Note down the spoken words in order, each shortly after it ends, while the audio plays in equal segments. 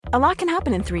A lot can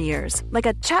happen in 3 years, like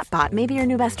a chatbot may be your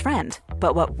new best friend.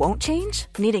 But what won't change?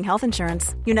 Needing health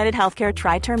insurance. United Healthcare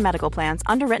Tri-Term Medical Plans,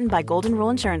 underwritten by Golden Rule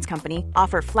Insurance Company,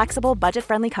 offer flexible,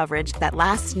 budget-friendly coverage that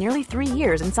lasts nearly 3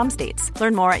 years in some states.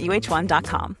 Learn more at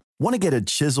uh1.com. Want to get a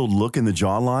chiseled look in the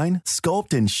jawline?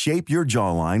 Sculpt and shape your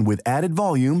jawline with added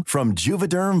volume from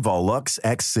Juvederm Volux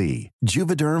XC.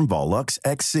 Juvederm Volux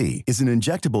XC is an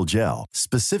injectable gel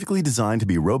specifically designed to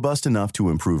be robust enough to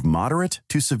improve moderate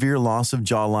to severe loss of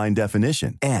jawline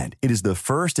definition. And it is the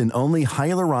first and only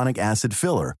hyaluronic acid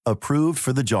filler approved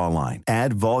for the jawline.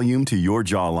 Add volume to your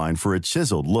jawline for a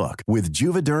chiseled look with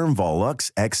Juvederm Volux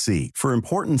XC. For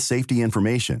important safety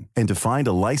information and to find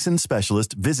a licensed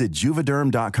specialist, visit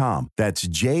juvederm.com. That's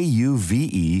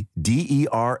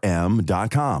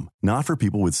JUVEDERM.com. Not for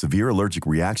people with severe allergic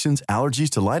reactions, allergies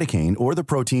to lidocaine, or the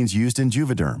proteins used in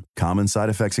Juvederm. Common side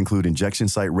effects include injection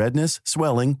site redness,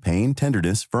 swelling, pain,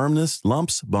 tenderness, firmness,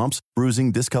 lumps, bumps,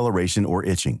 bruising, discoloration, or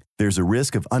itching. There's a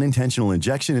risk of unintentional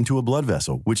injection into a blood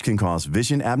vessel, which can cause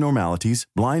vision abnormalities,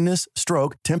 blindness,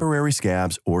 stroke, temporary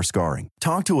scabs, or scarring.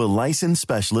 Talk to a licensed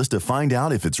specialist to find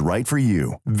out if it's right for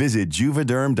you. Visit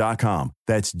Juvederm.com.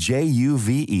 That's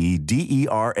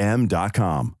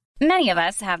JUVEDERM.com. Many of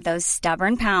us have those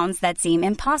stubborn pounds that seem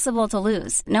impossible to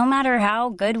lose, no matter how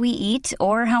good we eat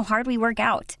or how hard we work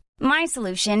out. My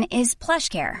solution is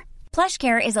PlushCare.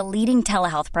 PlushCare is a leading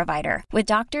telehealth provider with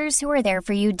doctors who are there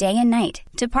for you day and night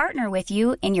to partner with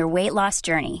you in your weight loss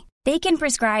journey. They can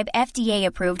prescribe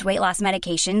FDA-approved weight loss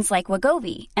medications like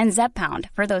Wegovy and Zepbound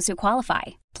for those who qualify.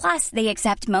 Plus, they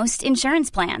accept most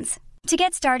insurance plans. To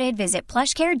get started, visit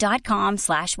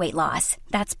plushcare.com/weightloss.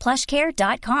 That's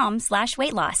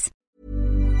plushcare.com/weightloss.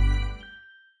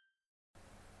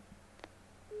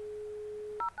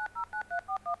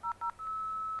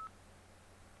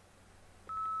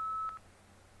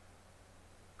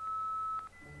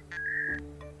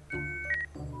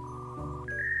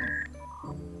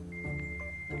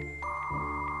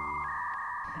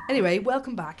 Anyway,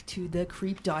 welcome back to the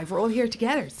Creep Dive. We're all here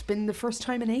together. It's been the first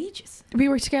time in ages. We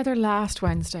were together last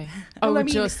Wednesday. Well, I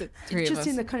mean, just the three of us. Just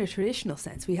in the kind of traditional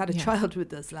sense. We had a child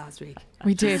with us last week.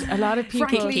 We did. A lot of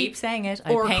people keep saying it.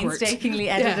 I painstakingly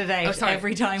edited out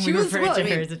every time we referred to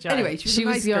her as a child. Anyway, she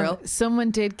was a nice girl.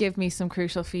 Someone did give me some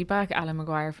crucial feedback. Alan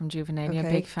Maguire from Juvenalia,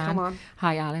 big fan. Come on.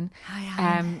 Hi, Alan. Hi,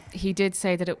 Alan. He did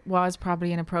say that it was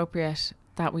probably inappropriate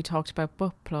that we talked about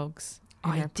butt plugs.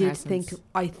 I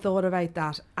thought about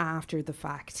that after the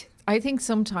fact. I think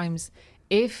sometimes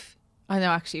I know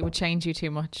actually it would change you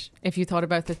too much if you thought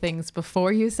about the things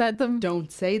before you said them.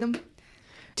 Don't say them.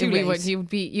 You'd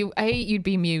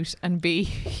be mute, and B,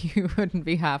 you wouldn't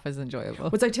be half as enjoyable.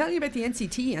 Was I telling you about the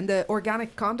NCT and the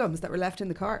organic condoms that were left in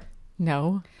the car?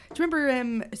 No. Do you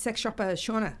remember sex shop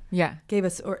Shauna? Yeah. Gave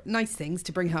us nice things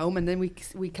to bring home, and then we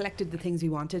collected the things we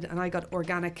wanted, and I got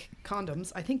organic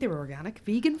condoms. I think they were organic,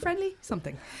 vegan friendly,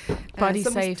 something. Body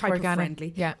some safe, type organic. of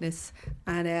friendliness,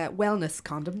 and wellness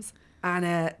condoms. And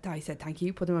I said thank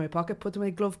you, put them in my pocket, put them in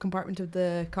a glove compartment of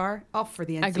the car, off for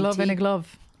the NCT. A glove in a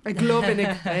glove. A glove in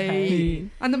a hey.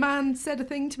 And the man said a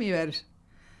thing to me about it.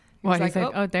 He said,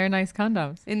 oh, they're nice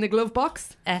condoms. In the glove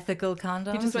box. Ethical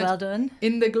condoms, went, well done.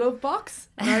 In the glove box.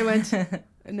 And I went,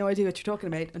 no idea what you're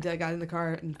talking about, until I got in the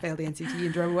car and failed the NCT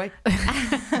and drove away.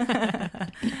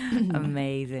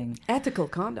 Amazing. Ethical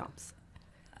condoms.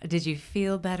 Did you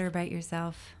feel better about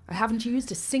yourself? I haven't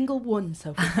used a single one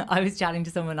so far. I was chatting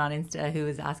to someone on Insta who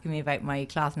was asking me about my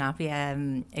cloth nappy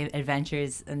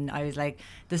adventures, and I was like,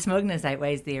 the smugness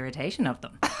outweighs the irritation of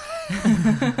them.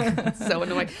 So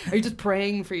annoying. Are you just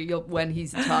praying for when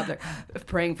he's a toddler,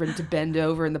 praying for him to bend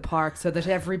over in the park so that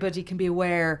everybody can be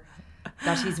aware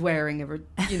that he's wearing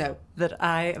that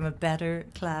I am a better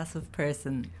class of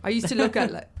person? I used to look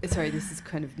at this is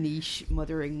kind of niche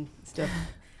mothering stuff.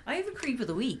 I have a creep of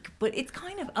the week, but it's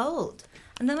kind of old.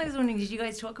 And then I was wondering, did you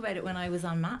guys talk about it when I was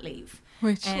on mat leave?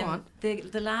 Which one?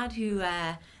 The lad who,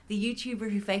 the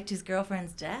YouTuber who faked his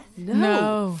girlfriend's death.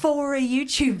 No. For a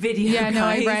YouTube video. Yeah, guys. no,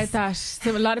 I read that.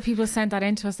 So a lot of people sent that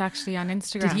in to us actually on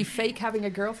Instagram. Did he fake having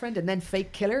a girlfriend and then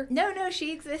fake kill her? No,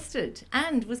 she existed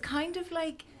and was kind of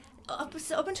like, up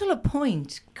until a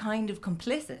point, kind of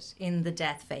complicit in the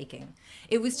death faking.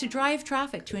 It was to drive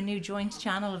traffic to a new joint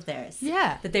channel of theirs.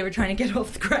 Yeah. That they were trying to get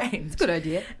off the ground. It's a good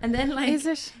idea. And then Is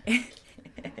it?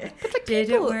 But did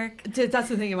it work? That's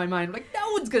the thing in my mind. Like,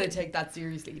 no one's going to take that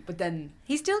seriously. But then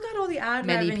he still got all the ad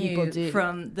revenue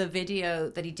from the video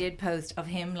that he did post of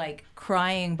him like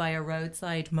crying by a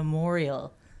roadside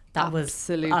memorial. That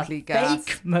absolutely was a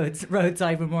fake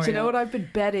roadside memorial. Do you know what I've been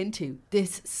bet into?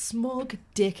 This smug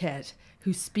dickhead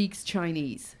who speaks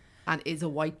Chinese and is a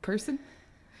white person.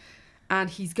 And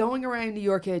he's going around New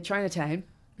York, Chinatown,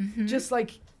 just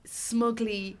like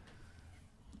smugly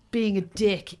being a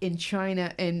dick in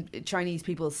China, in Chinese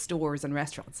people's stores and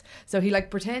restaurants. So he like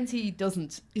pretends he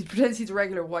pretends he's a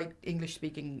regular white English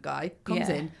speaking guy, comes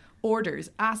in, orders,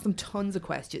 asks them tons of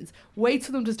questions, waits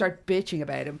for them to start bitching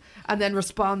about him, and then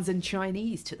responds in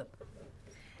Chinese to them.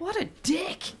 What a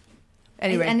dick!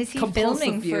 Anyway, and is he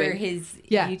filming for his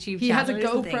YouTube channel? He has a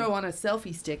GoPro on a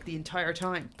selfie stick the entire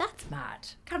time. That's mad.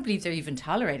 Can't believe they're even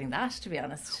tolerating that, to be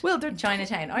honest. Well, they're in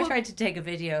Chinatown. I tried to take a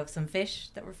video of some fish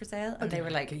that were for sale, and they were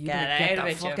like, "Get out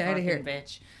of it, fuck out of here,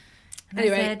 bitch." And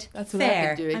anyway, I said, that's what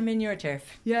fair. I've been doing. I'm in your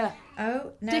turf. Yeah.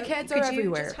 Oh, no. Dickheads are everywhere. Could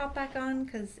you just hop back on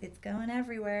because it's going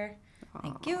everywhere?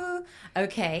 Thank you.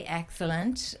 Okay,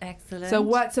 excellent.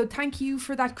 So thank you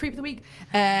for that creep of the week.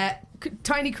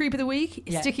 Tiny creep of the week,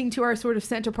 sticking to our sort of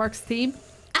Centre Parks theme.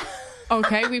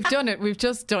 Okay, we've done it. We've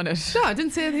just done it. No, I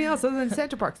didn't say anything else other than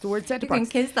Centre Parks. The word Centre Parks. You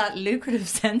can kiss that lucrative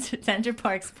Centre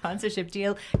Parks sponsorship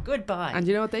deal goodbye. And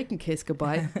you know what they can kiss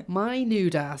goodbye? My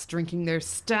nude ass drinking their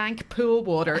stank pool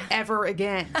water ever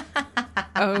again. Not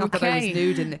that I was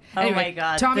nude in it. Anyway, oh my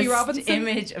God. Tommy the Robinson.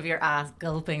 Image of your ass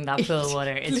gulping that pool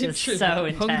water is just so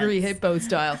intense. Hungry hippo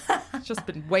style. Just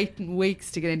been waiting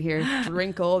weeks to get in here,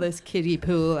 drink all this kiddie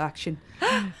pool action.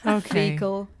 Okay.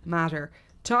 Fecal matter.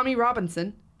 Tommy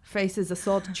Robinson faces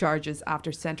assault charges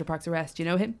after Centre Parks arrest. You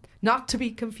know him? Not to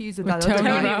be confused with that Tony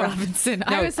other guy. Robinson.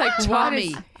 No, I was like, what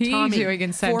is he doing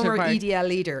in Centre former Park? EDL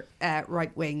leader,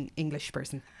 right-wing English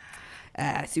person.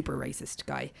 Super racist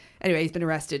guy. Anyway, he's been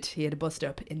arrested. He had a bust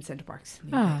up in Centre Parks.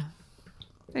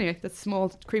 Anyway, that's a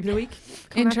small creep of the week.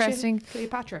 Interesting.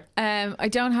 Cleopatra. I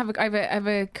don't have I have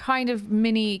a kind of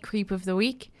mini creep of the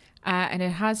week, and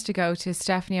it has to go to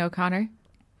Stephanie O'Connor.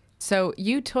 So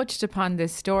you touched upon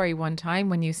this story one time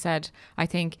when you said, I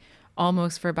think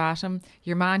almost verbatim,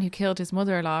 your man who killed his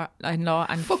mother-in-law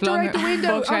and fucked her out the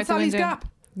window on Sally's Gap.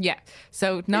 Yeah,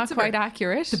 so not quite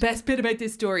accurate. The best bit about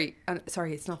this story, and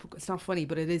sorry, it's not funny,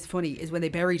 but it is funny, is when they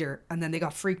buried her and then they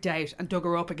got freaked out and dug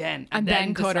her up again and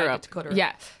then cut her up.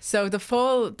 Yeah. So the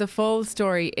full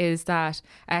story is that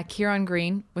Kieran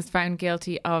Green was found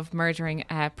guilty of murdering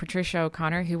Patricia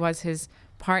O'Connor, who was his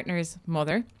partner's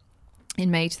mother, in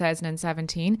May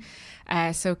 2017.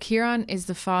 So Kieran is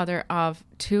the father of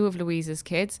two of Louise's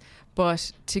kids,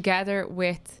 but together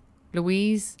with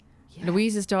Louise's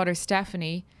daughter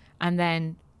Stephanie, and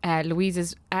then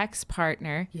Louise's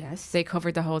ex-partner, they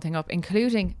covered the whole thing up,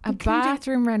 including a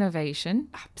bathroom renovation.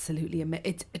 Absolutely,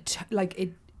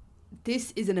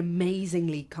 this is an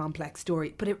amazingly complex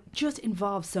story, but it just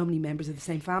involves so many members of the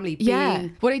same family.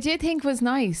 What I did think was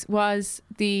nice was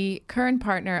the current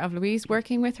partner of Louise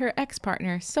working with her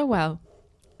ex-partner so well.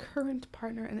 Current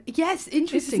partner, and yes,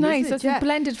 interesting. It's nice. It's a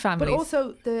blended family, but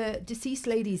also the deceased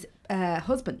lady's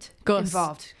husband, Gus,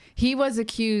 involved. He was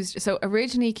accused. So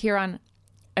originally, Kieran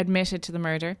admitted to the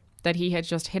murder, that he had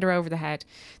just hit her over the head.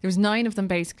 There was 9 of them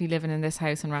basically living in this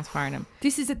house in Rathfarnham.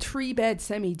 This is a 3-bed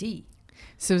semi-D.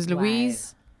 So it was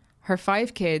Louise, her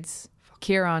 5 kids,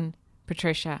 Kieran,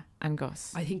 Patricia, and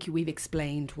Gus. I think we've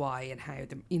explained why and how.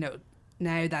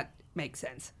 Now that makes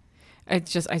sense. I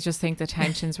just think the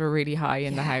tensions were really high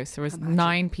in the house. There was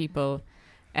 9 people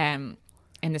in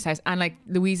this house, and like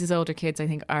Louise's older kids, I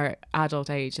think, are adult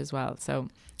age as well. So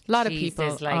a lot of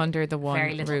people under the one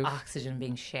very little roof. Oxygen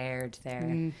being shared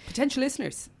there. Potential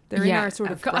listeners, they're in our sort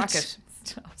of bracket.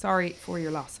 Sorry for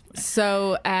your loss.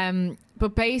 So,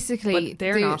 but basically, but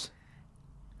they're not.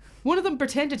 One of them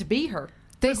pretended to be her.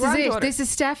 This is it. This is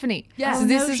Stephanie. Yeah. So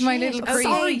this is my little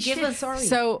creep. Sorry.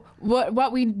 So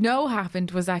what we know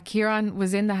happened was that Kieran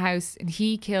was in the house and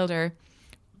he killed her,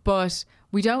 but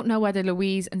we don't know whether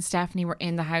Louise and Stephanie were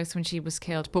in the house when she was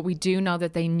killed, but we do know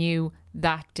that they knew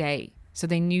that day. So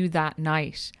they knew that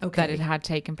night that it had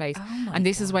taken place. And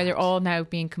this is why they're all now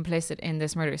being complicit in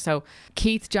this murder. So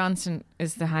Keith Johnson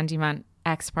is the handyman,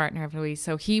 ex-partner of Louise.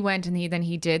 So he went and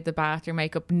he did the bathroom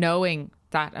makeup knowing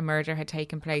that a murder had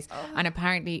taken place. And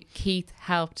apparently Keith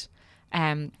helped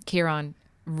Kieran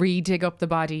re-dig up the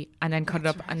body and then cut it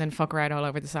up and then fuck her out all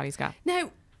over the Sally's Gap.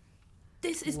 Now,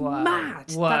 this is mad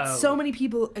that so many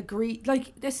people agree.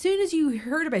 Like, as soon as you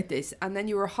heard about this and then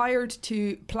you were hired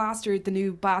to plaster the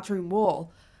new bathroom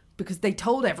wall, because they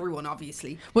told everyone,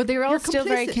 obviously. Well, they're all still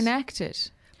very connected.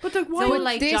 But why? So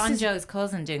like John Joe's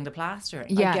cousin doing the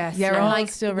plastering. Yeah, I guess. They're all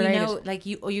still related. You know, like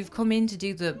you've come in to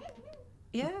do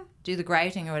the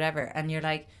grouting or whatever, and you're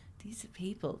like, these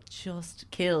people just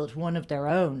killed one of their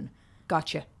own.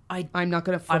 Gotcha. I'm not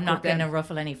going to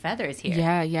ruffle any feathers here.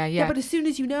 Yeah, but as soon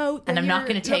as you know, and I'm not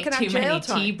going to take too many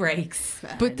tea breaks.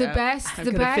 But the best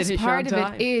part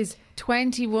of it is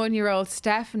 21-year-old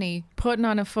Stephanie putting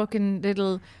on a fucking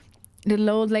little little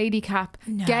old lady cap,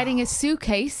 getting a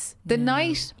suitcase the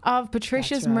night of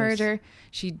Patricia's That's right. murder.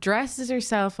 She dresses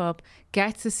herself up,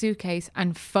 gets a suitcase,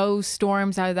 and faux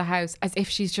storms out of the house as if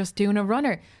she's just doing a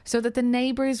runner, so that the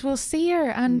neighbours will see her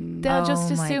and they'll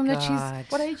just Oh my assume that God.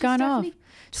 she's What age is gone off. Stephanie?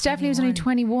 Stephanie was only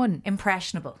 21.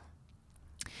 Impressionable.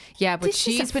 Yeah, but This is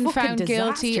she's a been fucking found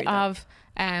guilty disaster,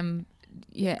 though. of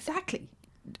Exactly.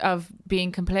 of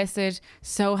being complicit.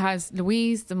 So has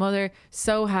Louise, the mother.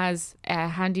 So has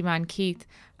handyman Keith,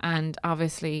 and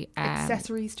obviously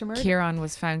Accessories to murder. Kieran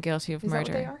was found guilty of Is that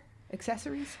murder. what they are?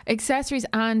 Accessories? Accessories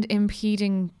and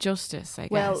impeding justice, I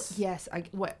guess. Well, yes.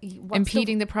 What's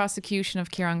impeding the prosecution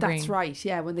of Kieran Green. That's right.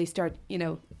 Yeah, when they start,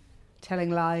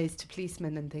 telling lies to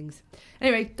policemen and things.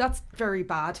 Anyway, that's very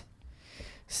bad.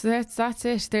 So that's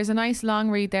it. There's a nice long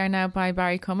read there now by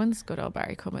Barry Cummins. Good old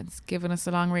Barry Cummins, giving us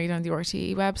a long read on the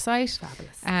RTE website.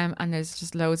 Fabulous. And there's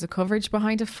just loads of coverage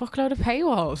behind a fuckload of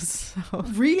paywalls. So,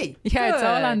 Really? yeah, it's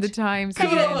all on the Times. Pay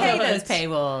again. those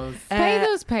paywalls. Pay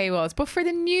those paywalls. But for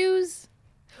the news,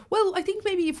 Well, I think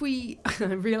maybe if we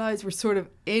realise we're sort of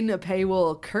in a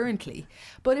paywall currently,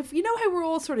 but if you know how we're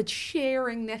all sort of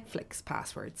sharing Netflix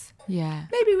passwords, yeah.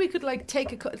 maybe we could like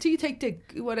take do you take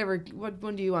the whatever, what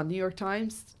one do you want? New York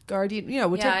Times, Guardian?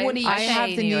 We'll take one each. I have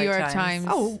the New York Times.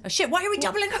 Oh, Oh shit, why are we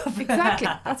doubling up? exactly.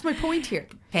 That's my point here.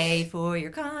 Pay for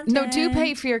your content. No, do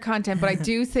pay for your content, but I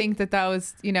do think that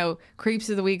those, creeps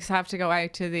of the weeks have to go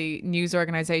out to the news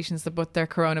organisations that put their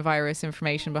coronavirus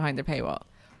information behind their paywall.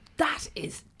 That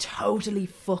is totally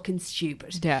fucking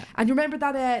stupid. Yeah. And you remember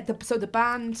that the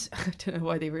band, I don't know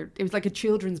why it was like a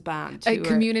children's band. A who were-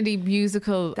 community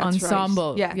musical That's right.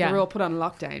 ensemble. Yeah, they were all put on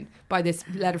lockdown by this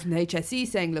letter from the HSE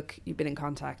saying, look, you've been in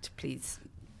contact, please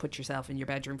put yourself in your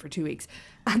bedroom for 2 weeks.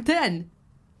 And then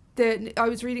I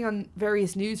was reading on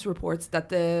various news reports that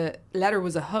the letter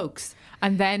was a hoax.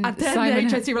 And then the Simon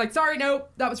HSE were like, sorry, no,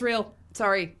 that was real.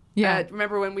 Sorry. Yeah.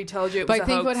 Remember when we told you it was But a I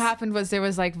think hoax? what happened was there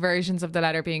was like versions of the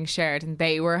letter being shared and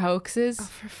they were hoaxes. Oh,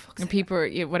 for fuck's And sake. people were,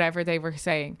 whatever they were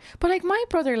saying. But like my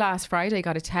brother last Friday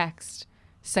got a text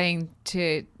saying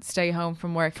to stay home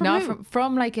from work. From no, who?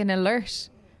 from like an alert.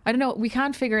 I don't know. We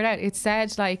can't figure it out. It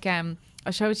said like, I'll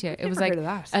show it to you. It was never like heard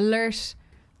of that. alert,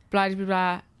 blah, blah,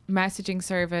 blah, messaging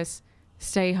service,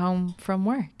 stay home from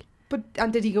work.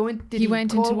 And did he go in? Did He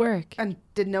went call into work. And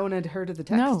did no one had heard of the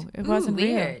text? No, it wasn't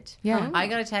real. Weird. Yeah. I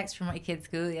got a text from my kid's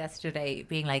school yesterday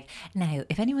being like, now,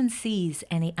 if anyone sees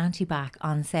any antibac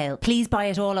on sale, please buy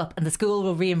it all up and the school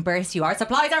will reimburse you. Our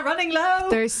supplies are running low.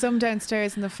 There's some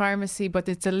downstairs in the pharmacy, but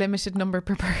it's a limited number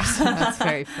per person. That's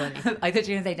very funny. I thought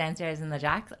you were going to say downstairs in the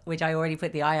Jacks, which I already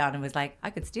put the eye on and was like, I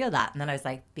could steal that. And then I was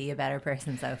like, be a better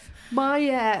person, Soph.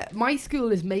 My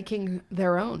school is making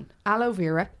their own aloe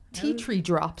vera tea tree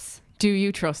drops. Do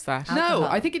you trust that? Alcohol. No,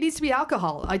 I think it needs to be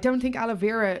alcohol. I don't think aloe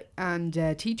vera and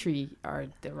tea tree are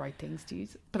the right things to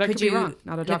use. But I could be wrong.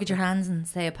 Not a look doctor. at your hands and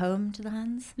say a poem to the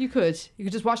hands? You could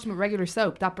just wash them with regular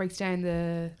soap. That breaks down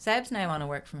the. Seb's now want to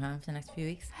work from home for the next few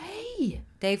weeks. Hey,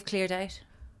 They've cleared out.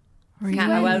 Really?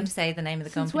 I won't say the name of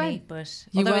the Since company, when? but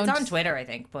You although it's won't? on Twitter, I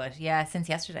think. But yeah, since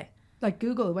yesterday. like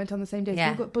Google went on the same day. as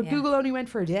Yeah, Google, but yeah. Google only went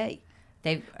for a day.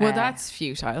 They've Well, that's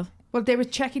futile. Well, they were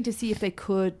checking to see if they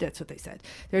could. That's what they said.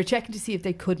 They were checking to see if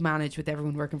they could manage with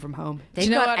everyone working from home. they've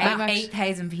Do you know got what? I'm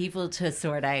 8,000 people to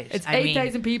sort out. It's I mean,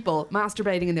 8,000 people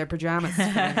masturbating in their pajamas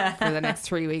for the next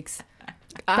 3 weeks.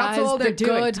 That's As all they're the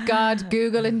doing. good God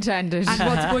Google intended. And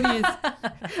what's funny is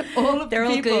all of they're the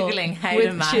all people Googling how to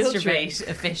with children. masturbate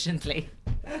efficiently.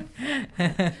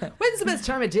 When's the best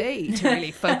time of day to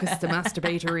really focus the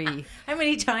masturbatory? How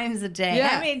many times a day? Yeah,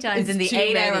 How many times it's in the too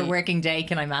 8-hour many. working day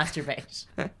can I masturbate?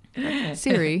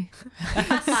 Siri.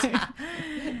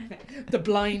 The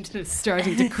blindness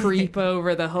starting to creep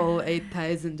over the whole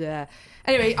 8,000.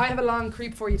 Anyway, I have a long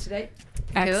creep for you today.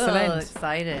 Cool, Excellent.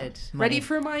 excited. Ready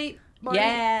for my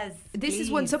Yes. This is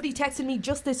when please. somebody texted me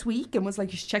just this week and was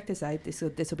like, you should check this out. This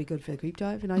will be good for the creep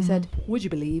dive. And I said, would you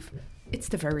believe it's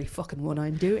the very fucking one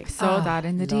I'm doing. Saw that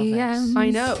in the love it. DMs. I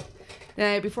know.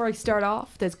 Now, before I start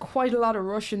off, there's quite a lot of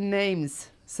Russian names.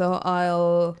 So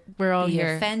I'll We're all Be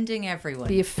here. offending everyone.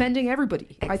 be offending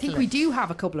everybody. I think we Excellent. do have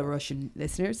a couple of Russian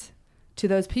listeners. To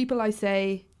those people I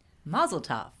say, Mazel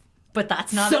tov. But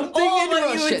that's not Something at all in what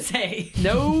you Russian. would say.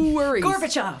 no worries.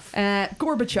 Gorbachev.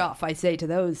 Gorbachev, I say to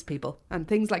those people. And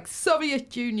things like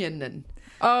Soviet Union and...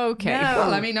 Okay. No.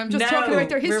 Well, I mean, I'm just No, talking about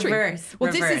their history. reverse,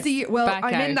 Well, this is reverse. the year. Well, Back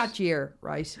I'm in out. that year,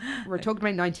 right? We're talking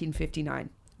about 1959.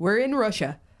 We're in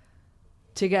Russia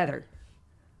together.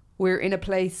 We're in a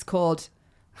place called,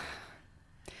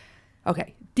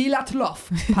 okay, Dyatlov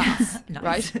Pass, Nice.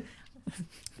 right?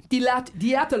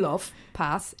 Dyatlov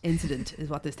Pass incident is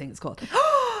what this thing is called.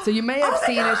 So you may have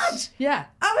seen it. Yeah.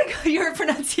 Oh my God, your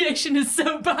pronunciation is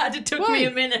so bad. It took Why? me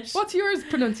a minute. What's yours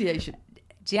pronunciation?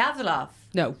 Dyatlov.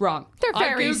 No, wrong. They're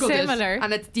very I Googled it, similar.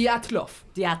 and it's Dyatlov.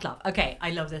 Dyatlov. Okay,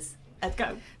 I love this. Let's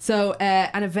go. So,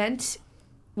 an event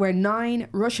where 9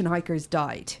 Russian hikers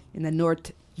died in the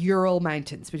North Ural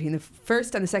Mountains between the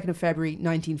 1st and the 2nd of February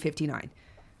 1959.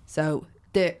 So,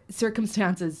 the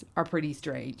circumstances are pretty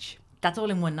strange. That's all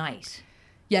in one night.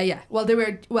 Yeah. Well, they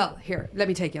were. Well, here, let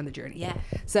me take you on the journey. Yeah.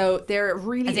 So, they're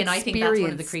really As in, I think that's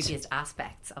one of the experienced- creepiest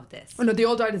aspects of this. Oh, no, they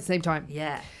all died at the same time.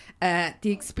 Yeah.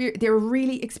 They're a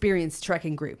really experienced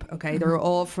trekking group. Okay, they're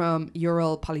all from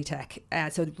Ural Polytech,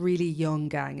 so really young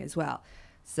gang as well.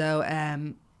 So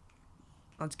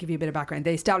I'll just give you a bit of background.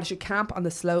 They established a camp on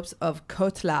the slopes of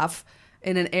Kotlav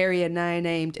in an area now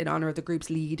named in honor of the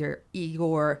group's leader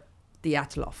Igor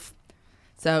Dyatlov.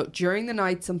 So during the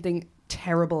night, something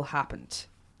terrible happened,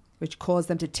 which caused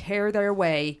them to tear their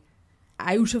way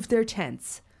out of their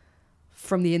tents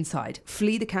from the inside,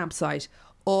 flee the campsite,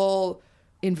 all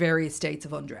in various states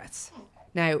of undress.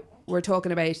 Now, we're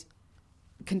talking about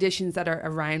conditions that are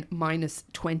around minus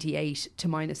 28 to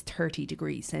minus 30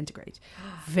 degrees centigrade.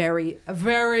 Very,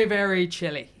 very, very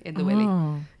chilly in the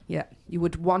willy. Yeah, you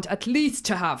would want at least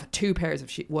to have 2 pairs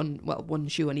of one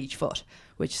shoe on each foot,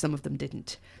 which some of them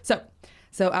didn't.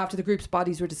 So after the group's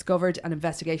bodies were discovered, an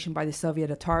investigation by the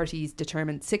Soviet authorities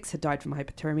determined 6 had died from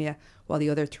hypothermia, while the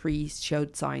other 3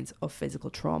 showed signs of physical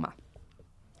trauma,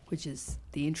 which is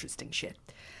the interesting shit.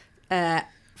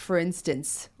 For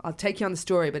instance, I'll take you on the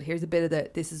story, but here's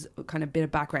this is kind of a bit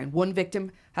of background. 1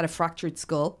 victim had a fractured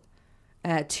skull.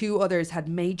 2 others had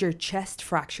major chest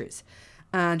fractures.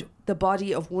 And the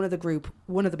body of one of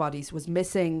the bodies was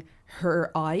missing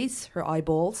her eyes, her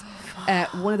eyeballs.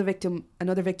 Another victim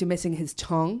missing his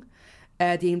tongue.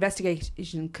 The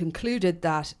investigation concluded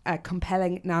that a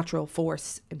compelling natural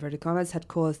force, inverted commas, had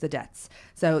caused the deaths.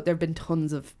 So there have been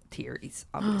tons of theories,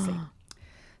 obviously.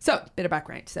 So, bit of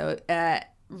background. So,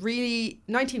 really,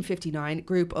 1959,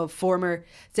 group of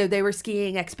so they were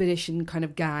skiing expedition kind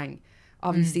of gang.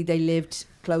 Obviously, they lived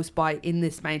close by in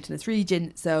this mountainous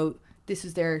region. So, this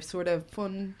was their sort of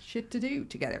fun shit to do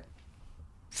together.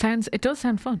 It does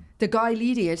sound fun. The guy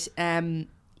leading it,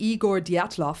 Igor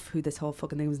Dyatlov, who this whole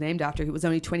fucking thing was named after, who was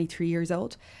only 23 years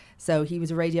old. So he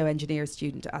was a radio engineer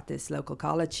student at this local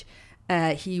college.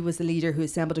 He was the leader who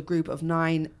assembled a group of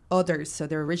 9 others, so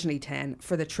there were originally 10,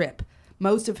 for the trip,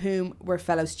 most of whom were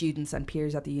fellow students and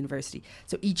peers at the university.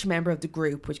 So each member of the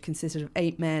group, which consisted of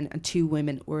 8 men and 2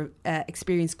 women, were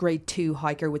experienced grade 2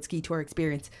 hiker with ski tour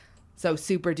experience. So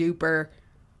super duper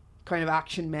kind of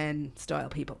action men style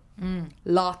people.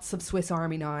 Lots of Swiss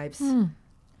Army knives.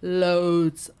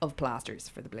 Loads of plasters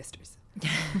for the blisters.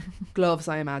 Gloves,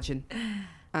 I imagine.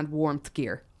 And warmth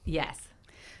gear. Yes.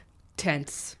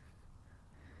 Tents.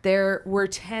 There were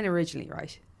 10 originally,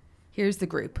 right? Here's the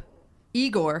group.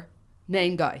 Igor,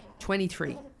 name guy,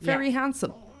 23. Very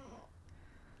handsome.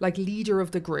 Like leader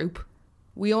of the group.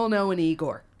 We all know an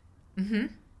Igor.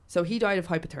 So he died of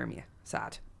hypothermia.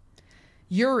 Sad.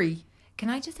 Yuri. Can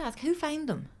I just ask, who found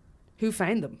them? Who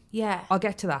found them? Yeah. I'll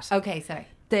get to that. Okay, sorry.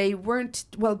 They weren't,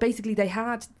 well, basically they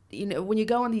had, when you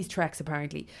go on these treks,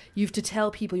 apparently, you have to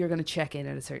tell people you're going to check in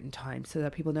at a certain time so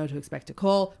that people know to expect a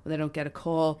call. When they don't get a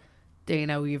call, they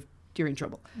know you're in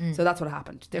trouble. So that's what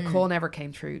happened. Their call never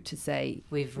came through to say,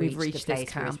 We've reached the this place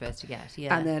we're camp. supposed to get.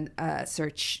 Yeah. And then a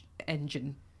search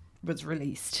engine was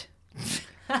released.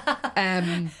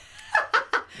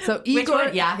 So Igor... Which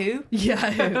one? Yahoo?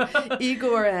 Yeah.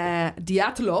 Igor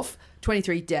Dyatlov,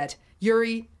 23, dead.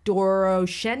 Yuri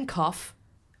Doroshenkov,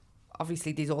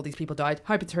 obviously all these people died.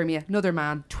 Hypothermia. Another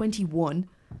man, 21.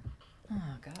 Oh,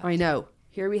 God. I know.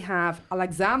 Here we have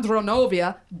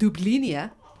Alexandronovia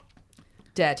Dublinia,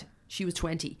 dead. She was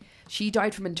 20. She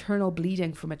died from internal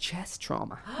bleeding from a chest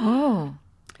trauma. Oh.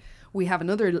 We have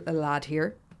another lad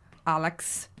here,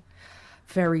 Alex.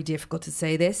 Very difficult to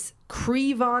say this.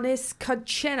 Krivonis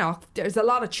Kachenov. There's a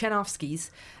lot of Chenovskis.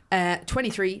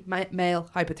 23, male,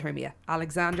 hypothermia.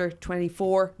 Alexander,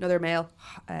 24, another male,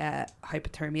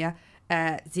 hypothermia.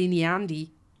 Ziniandi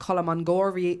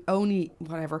Kolomongori, only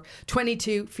whatever,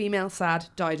 22, female, sad,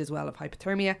 died as well of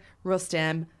hypothermia.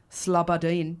 Rustem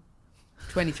Slobodin,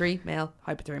 23, male,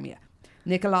 hypothermia.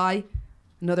 Nikolai,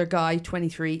 another guy,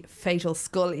 23, fatal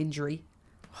skull injury.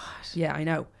 What? Yeah, I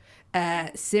know.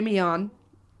 Simeon,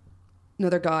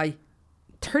 another guy,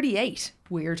 38,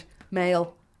 weird,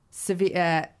 male,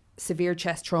 severe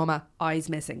chest trauma, eyes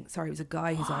missing. Sorry, it was a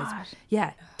guy whose eyes.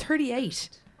 Yeah, 38.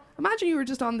 Imagine you were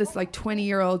just on this like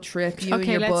 20-year-old trip, you and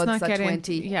your buds at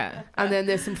 20. Yeah. And then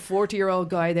there's some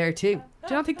 40-year-old guy there too. Do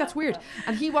you not think that's weird?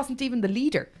 And he wasn't even the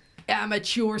leader.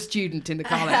 mature student in the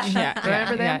college.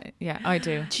 Remember them? Yeah, I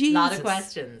do. Jesus A lot of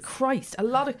questions. Christ, a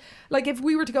lot of, like, if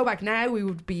we were to go back now, we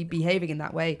would be behaving in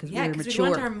that way because we Yeah, were because we mature.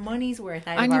 want our money's worth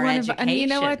out And of you our want education. and you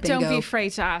know what? Don't Bingo. be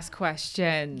afraid to ask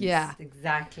questions. Yeah.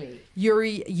 Exactly.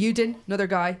 Yuri Yudin, another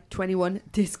guy, 21.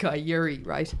 This guy, Yuri,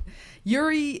 right?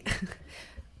 Yuri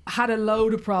had a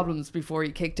load of problems before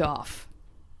he kicked off.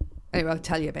 Anyway, I'll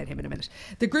tell you about him in a minute.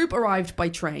 The group arrived by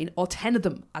train, all 10 of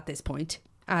them at this point,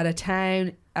 at a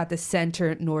town at the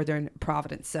centre northern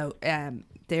Providence. So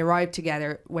they arrived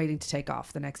together, waiting to take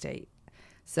off the next day.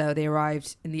 So they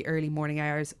arrived in the early morning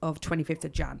hours of 25th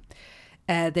of Jan.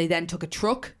 They then took a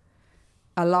truck,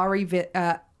 a lorry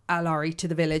to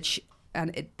the village,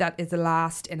 and that is the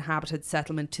last inhabited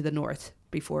settlement to the north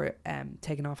before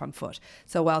taking off on foot.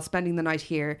 So while spending the night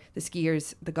here, the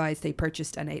skiers, the guys, they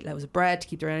purchased and ate loaves of bread to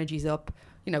keep their energies up,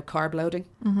 carb loading.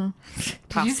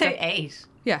 Did you say 8?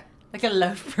 Yeah. Like a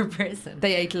loaf per person.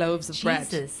 They ate loaves of bread.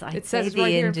 Jesus, I'd It say says the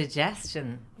right here.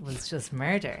 indigestion was just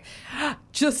murder.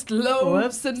 Just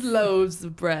loaves and loaves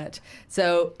of bread.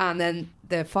 So, and then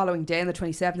the following day, on the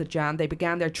 27th of Jan, they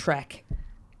began their trek.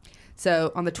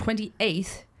 So on the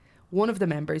 28th, one of the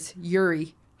members,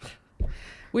 Yuri,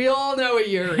 we all know a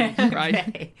Yuri, right?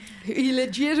 Okay. He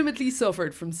legitimately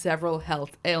suffered from several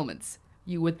health ailments.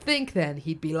 You would think then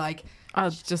he'd be like, I'll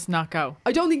just not go.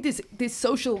 I don't think this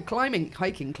social climbing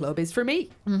hiking club is for me.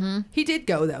 Mm-hmm. He did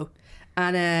go though,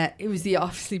 and it was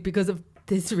obviously because of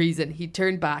this reason he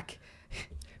turned back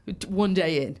one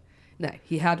day in. No,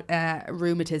 he had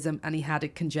rheumatism and he had a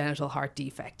congenital heart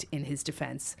defect in his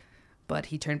defence, but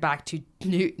he turned back to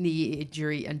knee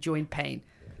injury and joint pain,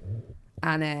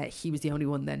 and he was the only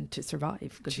one then to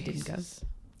survive because he didn't go.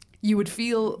 You would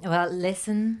feel, Well,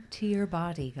 listen to your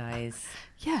body, guys.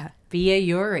 yeah. Be a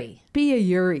Yuri. Be a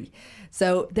Yuri.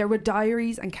 So there were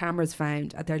diaries and cameras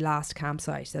found at their last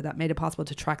campsite, so that made it possible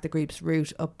to track the group's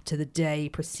route up to the day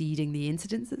preceding the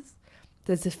incidences.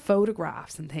 There's the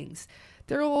photographs and things.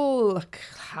 They're all look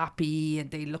happy and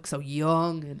they look so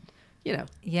young and,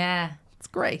 Yeah. it's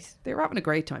great. They were having a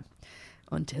great time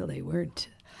until they weren't.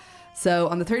 So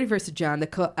on the 31st of Jan,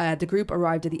 the group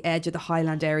arrived at the edge of the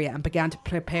highland area and began to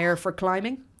prepare for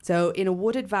climbing. So in a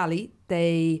wooded valley,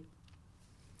 they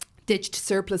ditched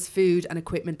surplus food and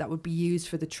equipment that would be used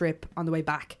for the trip on the way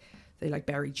back. They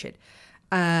buried shit.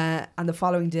 And the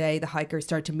following day, the hikers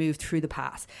started to move through the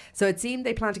pass. So it seemed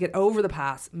they planned to get over the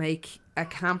pass, make a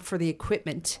camp for the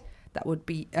equipment that would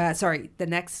be... they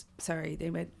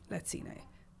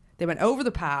went over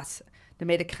the pass. They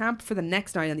made a camp for the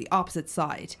next night on the opposite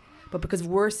side. But because of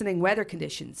worsening weather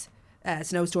conditions,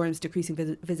 snowstorms, decreasing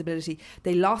visibility,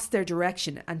 they lost their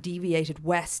direction and deviated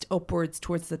west upwards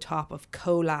towards the top of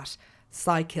Colat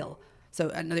Cycle. So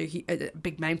another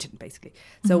big mountain, basically.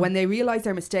 So when they realised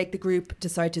their mistake, the group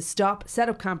decided to stop, set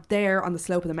up camp there on the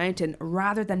slope of the mountain,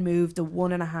 rather than move the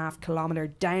 1.5 kilometre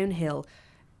downhill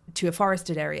to a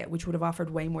forested area, which would have offered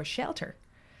way more shelter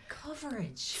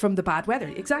Coverage. from the bad weather.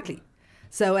 Exactly.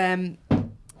 So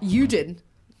Udin,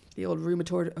 the old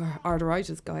rheumatoid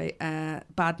arthritis guy,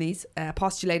 bad knees,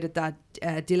 postulated that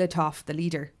Dilatov, the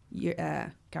leader,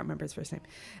 can't remember his first name,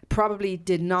 probably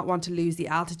did not want to lose the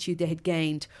altitude they had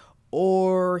gained,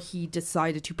 or he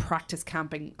decided to practice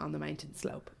camping on the mountain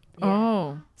slope.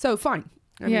 Oh. So fine.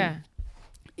 I Yeah.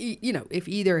 mean, if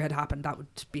either had happened, that would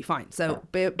be fine. So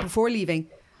before leaving,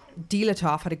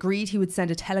 Dilatov had agreed he would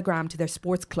send a telegram to their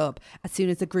sports club as soon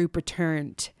as the group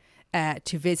returned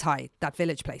to Vizhai, that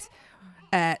village place.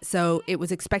 So it was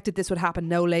expected this would happen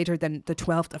no later than the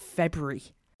 12th of February.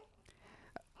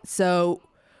 So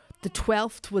the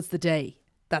 12th was the day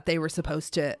that they were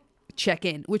supposed to check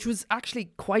in, which was actually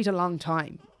quite a long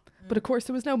time. But of course,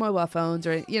 there was no mobile phones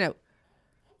or,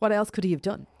 what else could he have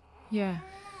done? Yeah.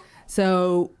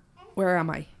 So, where am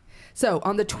I? So,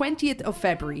 on the 20th of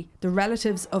February, the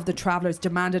relatives of the travellers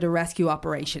demanded a rescue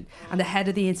operation, and the head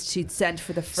of the institute sent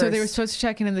for the first... So they were supposed to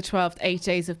check in the 12th, 8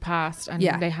 days have passed, and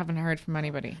Yeah. they haven't heard from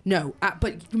anybody. No,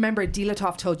 but remember,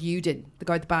 Dilatov told Udin, the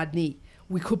guy with the bad knee,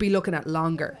 we could be looking at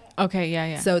longer. Okay,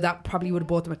 yeah. So that probably would have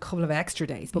bought them a couple of extra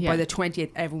days. But by Yeah. the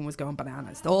 20th, everyone was going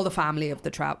bananas. All the family of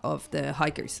the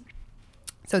hikers.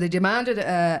 So they demanded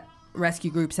a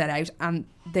rescue group set out, and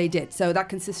they did. So that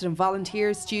consisted of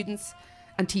volunteers, students,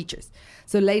 and teachers.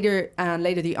 So later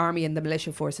the army and the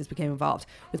militia forces became involved,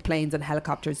 with planes and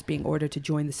helicopters being ordered to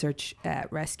join the search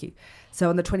rescue. So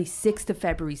on the 26th of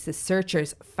February, the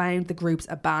searchers found the group's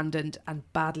abandoned and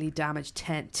badly damaged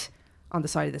tent on the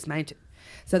side of this mountain.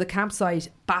 So the campsite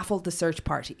baffled the search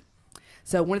party.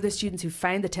 So one of the students who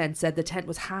found the tent said the tent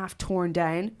was half torn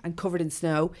down and covered in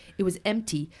snow. It was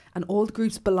empty, and all the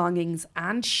group's belongings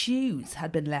and shoes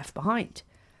had been left behind.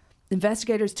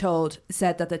 investigators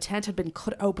said that the tent had been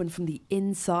cut open from the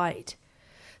inside.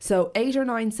 So 8 or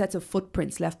 9 sets of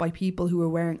footprints left by people who were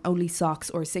wearing only socks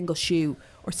or a single shoe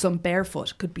or some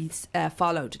barefoot could be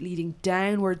followed, leading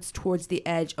downwards towards the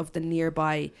edge of the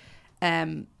nearby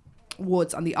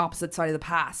woods on the opposite side of the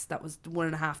pass. That was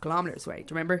 1.5 kilometres away.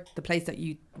 Do you remember? The place that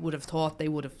you would have thought they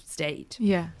would have stayed.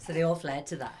 Yeah. So they all fled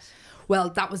to that. Well,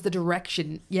 that was the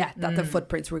direction, that the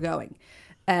footprints were going.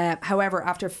 However,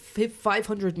 after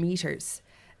 500 metres,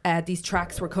 these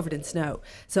tracks were covered in snow.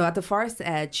 So at the forest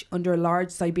edge, under a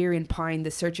large Siberian pine,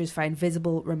 the searchers found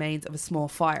visible remains of a small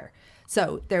fire.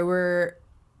 So there were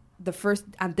the first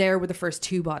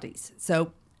 2 bodies.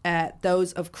 So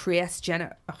those of Chris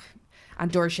Jenna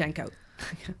and Doroshenko.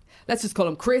 Let's just call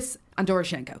them Chris and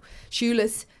Doroshenko.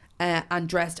 Shoeless and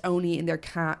dressed only in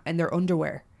their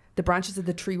underwear. The branches of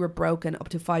the tree were broken up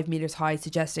to 5 metres high,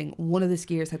 suggesting one of the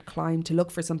skiers had climbed to look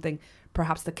for something,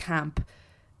 perhaps the camp,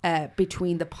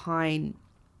 between the pine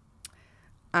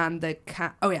and the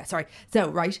camp. Oh yeah, sorry. So,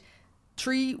 right,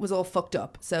 tree was all fucked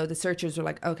up. So the searchers were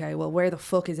like, okay, well, where the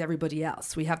fuck is everybody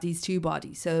else? We have these 2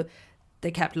 bodies. So they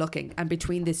kept looking. And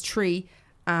between this tree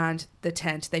and the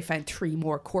tent, they found 3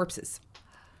 more corpses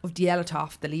of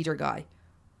Dielatov, the leader guy,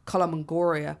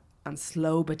 Kolomongoria, and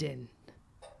Slobodin.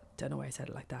 Don't know why I said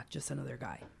it like that. Just another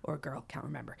guy or girl, can't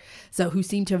remember. So who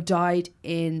seemed to have died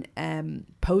in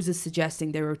poses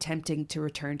suggesting they were attempting to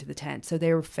return to the tent. So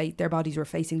they were their bodies were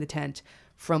facing the tent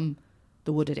from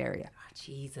the wooded area. Oh,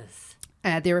 Jesus.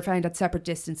 They were found at separate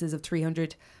distances of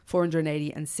 300,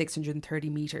 480 and 630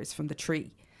 metres from the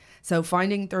tree. So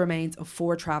finding the remains of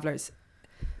 4 travellers,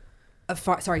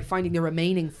 finding the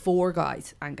remaining 4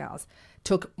 guys and gals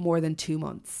took more than 2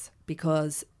 months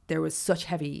because there was such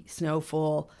heavy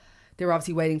snowfall. They were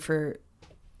obviously waiting for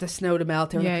the snow to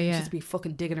melt. They were like, just be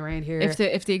fucking digging around here.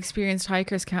 If the experienced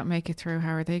hikers can't make it through,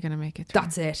 how are they going to make it through?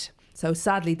 That's it. So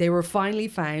sadly, they were finally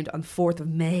found on 4th of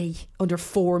May under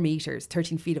 4 metres,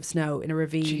 13 feet of snow in a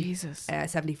ravine, Jesus.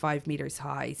 75 metres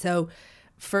high. So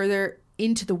further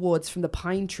into the woods from the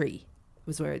pine tree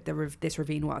was where this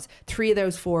ravine was. 3 of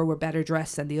those 4 were better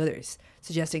dressed than the others,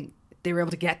 suggesting they were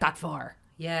able to get that far.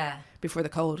 Yeah. Before the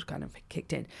cold kind of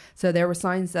kicked in. So there were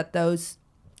signs that those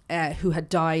who had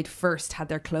died first had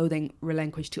their clothing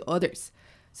relinquished to others.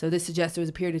 So this suggests there was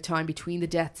a period of time between the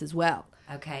deaths as well.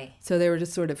 Okay. So they were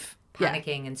just sort of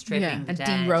panicking and stripping the and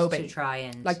dead derobing to try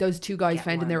and like those 2 guys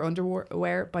found warm. in their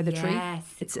underwear by the tree.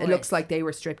 It looks like they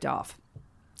were stripped off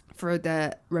for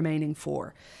the remaining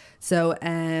 4. So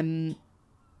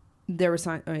there were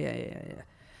signs.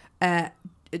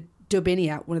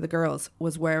 Dubinia, one of the girls,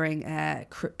 was wearing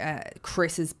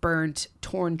Chris's burnt,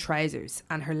 torn trousers,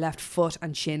 and her left foot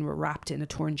and shin were wrapped in a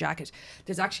torn jacket.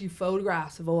 There's actually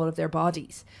photographs of all of their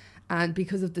bodies, and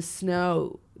because of the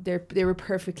snow, they were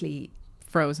perfectly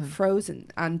frozen,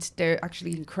 and they're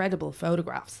actually incredible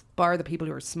photographs. Bar the people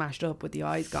who were smashed up with the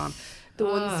eyes gone, the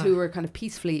ones who were kind of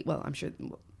peacefully, well, I'm sure,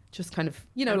 just kind of,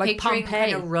 I'm like picturing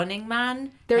Pompeii, kind of Running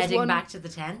Man There's heading one- back to the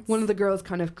tents. One of the girls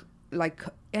kind of like,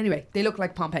 anyway, they look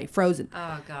like Pompeii, frozen.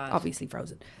 Oh God. Obviously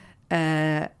frozen.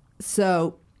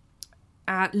 So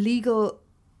a legal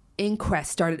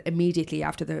inquest started immediately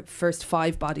after the first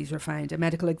 5 bodies were found. A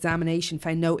medical examination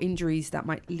found no injuries that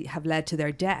might have led to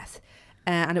their death.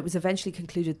 And it was eventually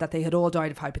concluded that they had all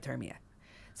died of hypothermia.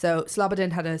 So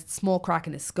Slobodin had a small crack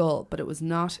in his skull, but it was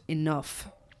not enough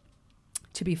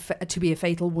to be a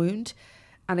fatal wound.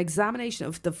 An examination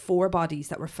of the 4 bodies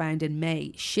that were found in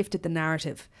May shifted the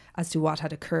narrative as to what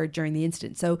had occurred during the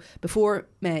incident. So before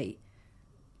May,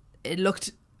 it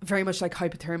looked very much like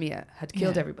hypothermia had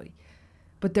killed everybody.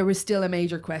 But there was still a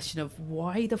major question of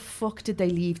why the fuck did they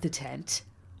leave the tent?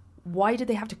 Why did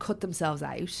they have to cut themselves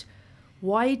out?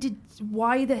 Why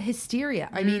the hysteria?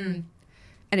 I mean,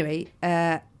 anyway,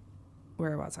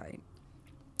 where was I?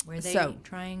 Were they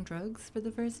trying drugs for the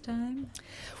first time?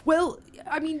 Well,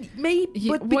 I mean, maybe,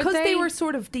 but because they were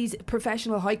sort of these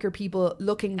professional hiker people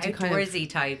looking to kind of outdoorsy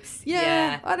types.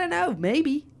 Yeah, I don't know,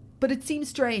 maybe. But it seems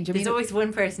strange. I There's mean, always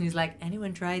one person who's like,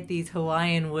 anyone tried these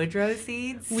Hawaiian woodrow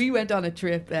seeds? we went on a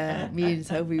trip, me and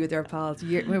Sophie with our pals.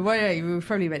 We were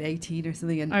probably about 18 or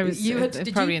something. And I was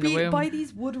did probably you in the womb. buy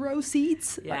these woodrow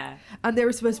seeds? Yeah. And they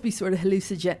were supposed to be sort of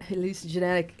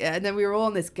hallucinogenic. And then we were all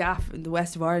in this gaff in the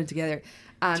west of Ireland together.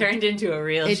 And Turned into a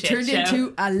real shit show. It turned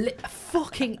into a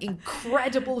fucking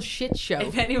incredible shit show.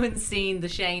 If anyone's seen the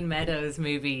Shane Meadows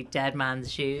movie Dead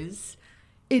Man's Shoes,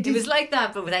 It was like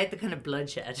that, but without the kind of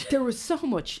bloodshed. There was so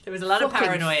much. There was a lot of fucking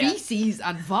paranoia. feces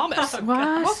and vomit. What?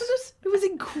 Wasn't it? It was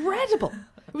incredible.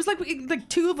 It was like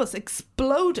 2 of us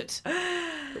exploded.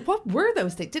 What were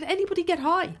those things? Did anybody get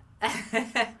high?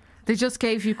 They just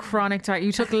gave you chronic diarrhea.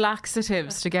 You took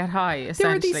laxatives to get high, There were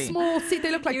essentially. these small,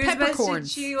 they look like You were supposed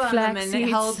peppercorns. to chew on Flax them and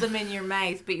seeds. hold them in your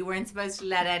mouth, but you weren't supposed to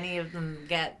let any of them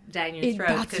get down your throat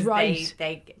That's because right.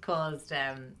 they caused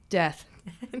Death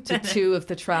to two of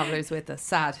the travellers with us.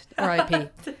 Sad. R.I.P.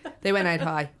 They went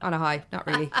out on a high. Not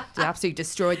really. They absolutely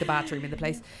destroyed the bathroom in the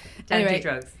place. don't Anyway, do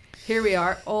drugs. here we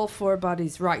are, all 4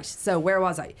 bodies. Right, so where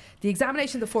was I? The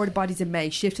examination of the 4 bodies in May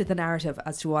shifted the narrative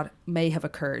as to what may have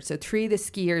occurred. So 3 of the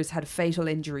skiers had fatal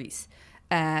injuries.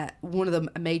 One of them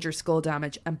a major skull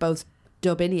damage, and both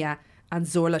Dubinia and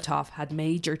Zorlatov had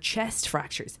major chest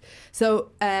fractures.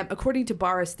 So according to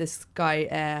Boris, this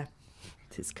guy,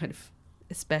 this kind of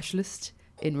a specialist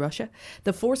in Russia,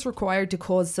 the force required to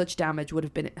cause such damage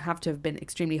would have to have been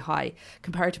extremely high,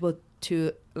 comparable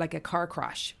to like a car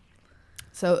crash.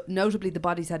 So notably, the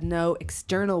bodies had no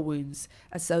external wounds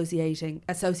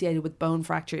associated with bone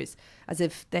fractures, as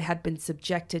if they had been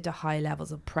subjected to high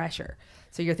levels of pressure.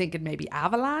 So you're thinking maybe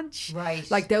avalanche, Right.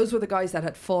 Like those were the guys that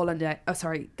had fallen down.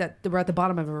 That they were at the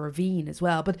bottom of a ravine as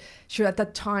well. But sure, at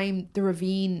that time the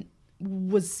ravine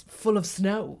was full of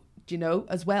snow,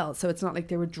 as well. So it's not like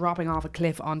they were dropping off a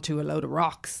cliff onto a load of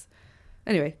rocks.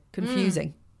 Anyway,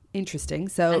 confusing, interesting.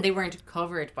 So And they weren't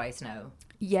covered by snow.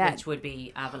 Yeah. Which would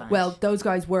be avalanche. Well, those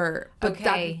guys were. But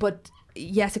Okay. but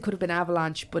yes, it could have been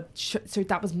avalanche. But so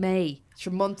that was May.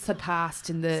 Sure, months had passed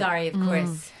in the. Sorry, of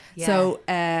course. Yeah.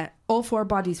 So all 4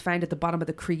 bodies found at the bottom of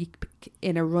the creek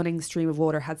in a running stream of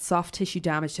water had soft tissue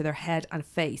damage to their head and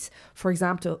face. For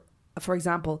example,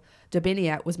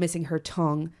 Dubinia was missing her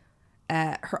tongue,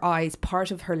 her eyes,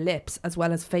 part of her lips, as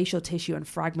well as facial tissue and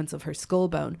fragments of her skull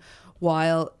bone,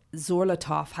 while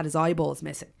Zorlatov had his eyeballs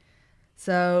missing.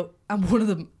 So, and one of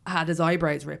them had his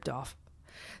eyebrows ripped off.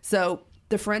 So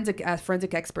the forensic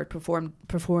expert who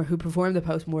performed the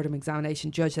post-mortem examination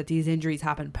judged that these injuries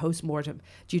happened post-mortem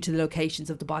due to the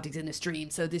locations of the bodies in the stream.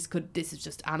 So this is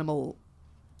just animal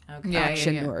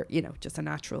action or, just a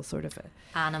natural sort of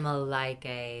Animal like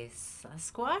a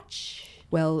Sasquatch?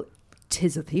 well,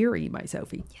 'tis a theory, my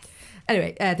Sophie. Yes.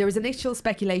 Anyway, there was initial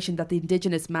speculation that the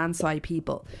indigenous Mansai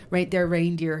people, their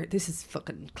reindeer, this is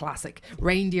fucking classic,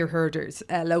 reindeer herders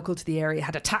local to the area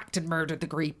had attacked and murdered the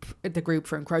group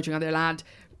for encroaching on their land.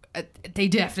 They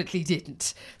definitely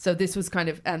didn't. So this was kind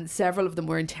of, and several of them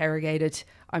were interrogated.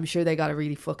 I'm sure they got a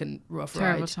really fucking rough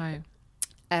Terrible ride. time.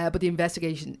 But the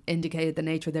investigation indicated the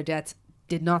nature of their deaths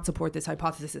did not support this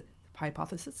hypothesis.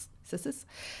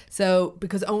 So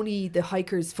because only the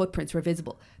hikers' footprints were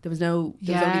visible, there was only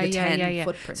the 10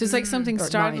 footprints. So it's like something Or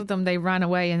startled 9. them, they ran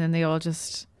away, and then they all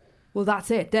just... Well,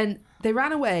 that's it. Then they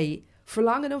ran away for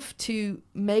long enough to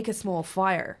make a small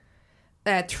fire.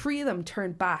 3 of them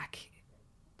turned back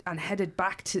and headed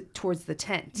back towards the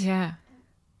tent. Yeah.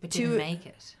 But didn't make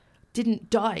it.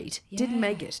 Died. Didn't Yeah.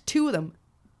 make it. 2 of them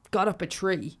got up a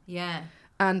tree. Yeah.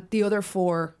 And the other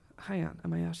 4, hang on,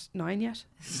 am I at 9 yet?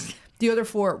 The other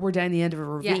 4 were down the end of a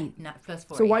ravine. Yeah, plus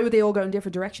 4. So why would they all go in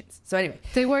different directions? So anyway,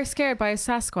 They were scared by a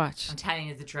Sasquatch. I'm telling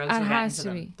you, the drugs It were getting has to to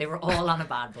them. be. They were all on a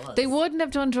bad buzz. They wouldn't have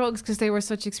done drugs because they were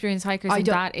such experienced hikers, I and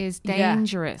don't- that is yeah.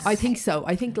 dangerous. I think so.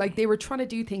 I think like they were trying to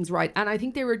do things right, and I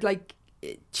think they were like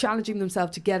challenging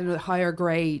themselves to get a higher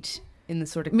grade in the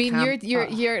sort of. I mean, camp.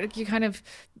 you're kind of...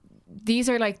 These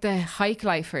are like the hike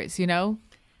lifers,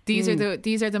 These are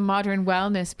the modern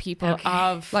wellness people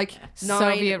of like 9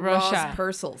 Soviet Ross Russia.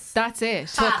 Purcells That's it.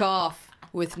 took off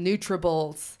with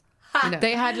Nutriballs.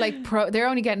 They had they're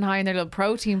only getting high in their little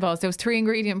protein balls. Those 3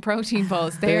 ingredient protein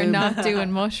balls. They are not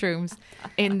doing mushrooms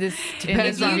in this.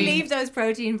 If you leave those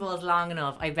protein balls long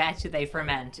enough, I bet you they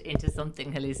ferment into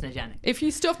something hallucinogenic. If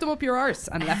you stuffed them up your arse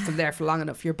and left them there for long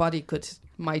enough, your body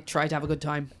might try to have a good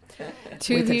time.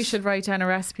 2 of with you it. should write down a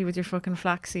recipe with your fucking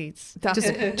flax seeds. That's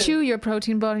Just chew your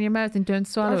protein ball in your mouth and don't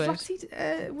swallow it. Flaxseed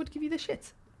would give you the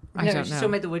shits. I don't know. Show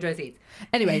me the woodrow seeds.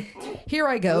 Anyway, here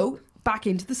I go. Back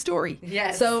into the story.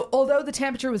 Yes. So, although the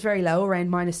temperature was very low, around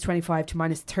 -25 to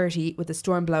 -30, with the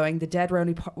storm blowing, the dead were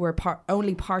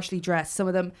only partially dressed. Some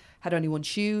of them had only 1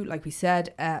 shoe, like we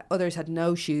said. Others had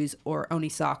no shoes or only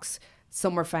socks.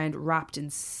 Some were found wrapped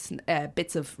in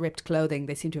bits of ripped clothing.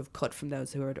 They seem to have cut from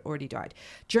those who had already died.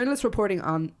 Journalists reporting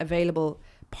on available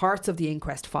parts of the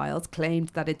inquest files claimed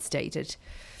that it stated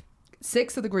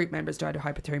 6 of the group members died of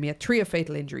hypothermia, 3 of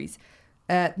fatal injuries.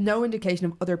 No indication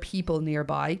of other people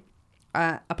nearby.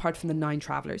 Apart from the 9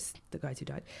 travellers, the guys who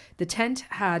died. The tent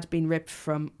had been ripped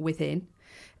from within.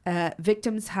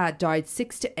 Victims had died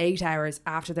 6 to 8 hours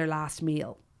after their last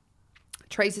meal.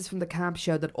 Traces from the camp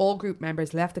showed that all group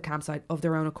members left the campsite of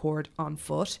their own accord on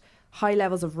foot. High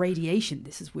levels of radiation,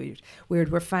 this is weird,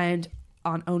 were found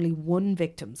on only 1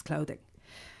 victim's clothing.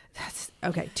 That's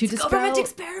okay. To dispel Government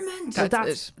experiment. So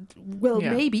That's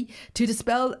maybe to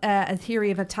dispel a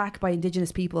theory of attack by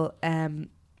indigenous people.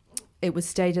 It was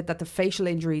stated that the facial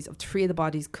injuries of 3 of the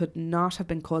bodies could not have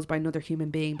been caused by another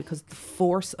human being because the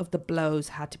force of the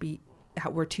blows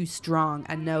were too strong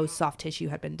and no soft tissue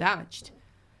had been damaged.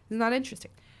 Isn't that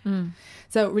interesting?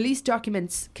 So released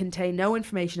documents contain no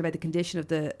information about the condition of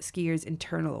the skiers'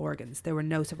 internal organs. There were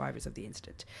no survivors of the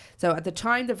incident. So at the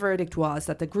time, the verdict was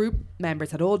that the group members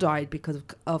had all died because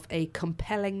of a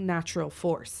compelling natural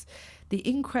force. The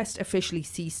inquest officially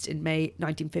ceased in May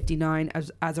 1959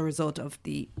 as a result of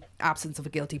the absence of a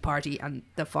guilty party, and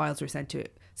the files were sent to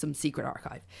some secret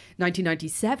archive.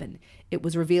 1997, it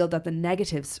was revealed that the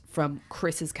negatives from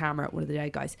Chris's camera, one of the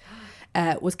dead guys,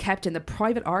 was kept in the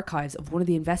private archives of one of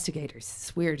the investigators.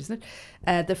 It's weird, isn't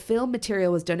it? The film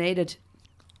material was donated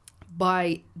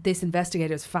by this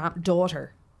investigator's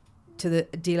daughter to the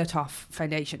Dilatov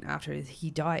Foundation after he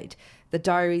died. The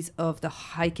diaries of the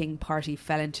hiking party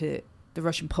fell into the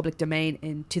Russian public domain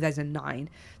in 2009.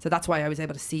 So that's why I was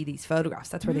able to see these photographs.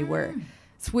 That's where they were.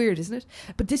 It's weird, isn't it?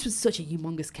 But this was such a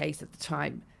humongous case at the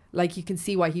time. Like, you can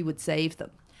see why he would save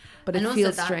them. But it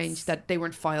feels strange that they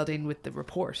weren't filed in with the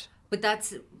report. But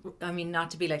that's, I mean,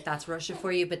 not to be like that's Russia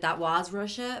for you, but that was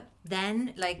Russia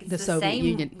then. Like, it's The Soviet same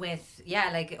Union. with,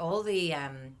 like all the,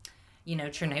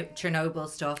 Chernobyl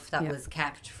stuff that was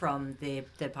kept from the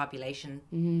population.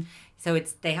 Mm-hmm. So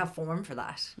they have form for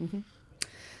that. Mm-hmm.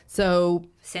 So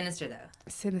Sinister, though.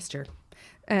 Sinister.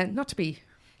 Not to be...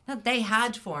 No, they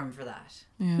had form for that.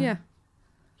 Yeah.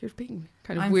 You're being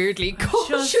kind of weirdly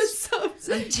cautious.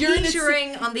 I'm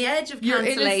teetering on the edge of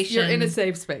cancellation. You're in a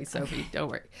safe space, Sophie. Don't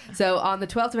worry. So on the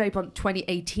 12th of April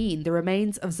 2018, the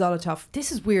remains of Zolotov...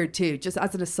 This is weird too, just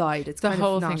as an aside. It's The kind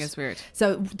whole of thing is weird.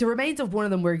 So the remains of one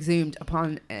of them were exhumed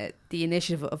upon the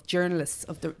initiative of journalists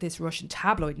of this Russian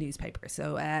tabloid newspaper.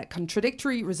 So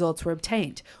contradictory results were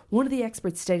obtained. One of the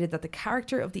experts stated that the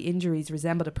character of the injuries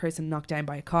resembled a person knocked down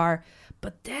by a car.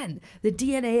 But then the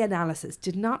DNA analysis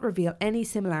did not reveal any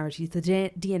similarity to the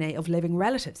DNA of living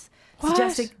relatives,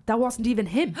 suggesting that wasn't even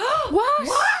him.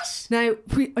 What? Now,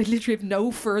 I literally have no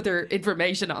further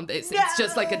information on this. It's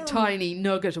just like a tiny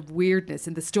nugget of weirdness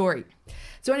in the story.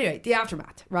 So anyway, the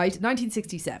aftermath, right?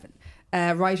 1967,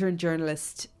 writer and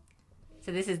journalist.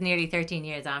 So this is nearly 13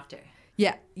 years after.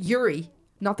 Yeah, Yuri,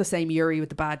 not the same Yuri with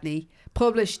the bad knee,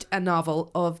 published a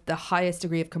novel of the highest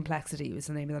degree of complexity, was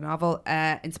the name of the novel,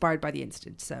 inspired by the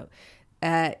incident. So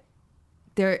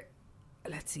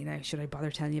let's see now, should I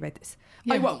bother telling you about this?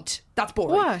 Yeah. I won't. That's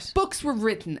boring. What? Books were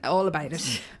written all about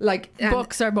it. Like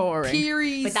Books are boring.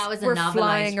 Theories But that was a were novelised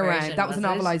flying around. version, That was a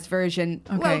was it? novelised version.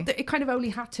 Okay. Well, it kind of only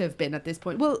had to have been at this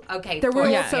point. Well, Okay, there were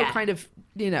yeah, also yeah. kind of,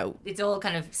 It's all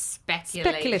kind of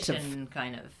speculation,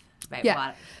 kind of. About yeah.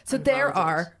 what So there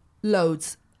unfolded. are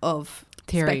loads of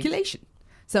Theory. speculation.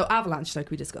 So avalanche,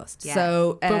 like we discussed. Yeah.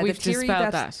 So But we've the theory dispelled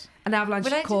that that. an avalanche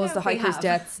But I don't caused know the if we hikers' have.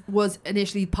 deaths was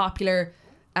initially popular,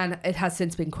 and it has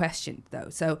since been questioned, though.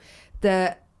 So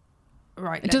the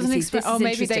right, It doesn't maybe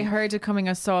maybe they heard it coming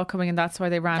or saw it coming, and that's why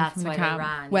they ran That's from the why cab. they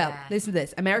ran. Well, yeah. listen to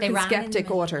this. American ran in the skeptic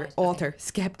middle of author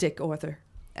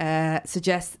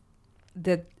suggests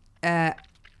that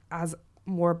as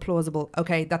more plausible,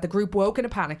 that the group woke in a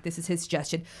panic, this is his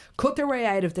suggestion, cut their way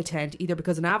out of the tent either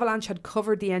because an avalanche had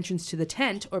covered the entrance to the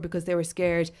tent or because they were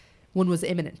scared one was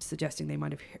imminent, suggesting they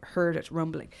might have heard it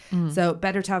rumbling. So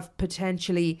better to have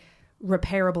potentially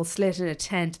repairable slit in a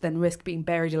tent than risk being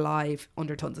buried alive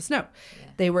under tons of snow.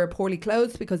 They were poorly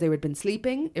clothed because they had been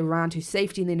sleeping. It ran to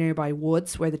safety in the nearby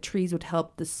woods where the trees would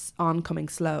help the oncoming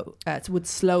would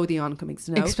slow the oncoming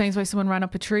snow. Explains why someone ran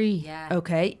up a tree. Yeah.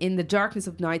 Okay, in the darkness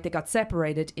of night, they got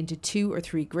separated into 2 or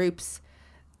 3 groups.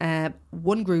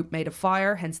 One group made a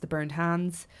fire, hence the burned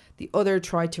hands. The other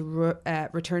tried to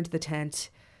return to the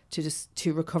tent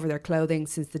to recover their clothing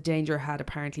since the danger had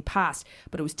apparently passed.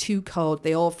 But it was too cold.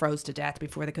 They all froze to death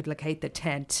before they could locate the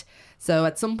tent. So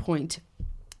at some point,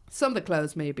 some of the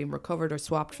clothes may have been recovered or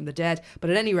swapped from the dead. But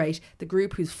at any rate, the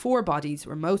group whose 4 bodies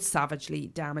were most savagely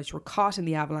damaged were caught in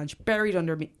the avalanche, buried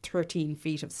under 13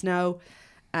 feet of snow,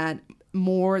 and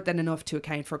more than enough to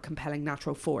account for compelling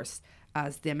natural force,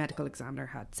 as the medical examiner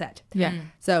had said. Yeah.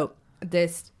 So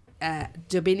this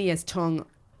Dubinia's tongue,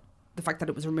 the fact that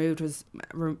it was removed was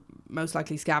most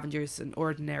likely scavengers and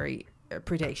ordinary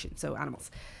predation, so animals.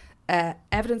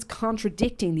 Evidence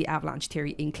contradicting the avalanche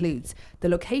theory includes the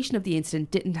location of the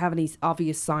incident didn't have any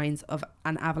obvious signs of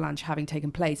an avalanche having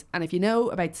taken place. And if you know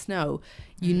about snow,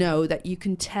 you know that you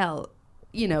can tell,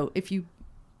 if you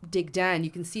dig down, you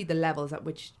can see the levels at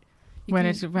which... When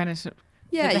it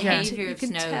Yeah, the you can- behavior you of can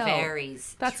snow tell.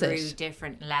 varies That's through it.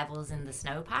 different levels in the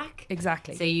snowpack.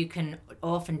 Exactly. So you can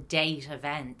often date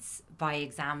events by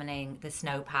examining the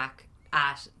snowpack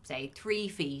at, say, 3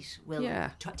 feet will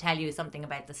Yeah. tell you something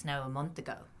about the snow a month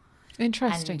ago.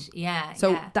 Interesting. And yeah.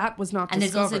 So yeah. that was not And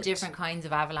there's discovered. also different kinds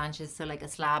of avalanches. So, like a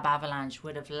slab avalanche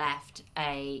would have left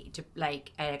a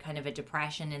kind of a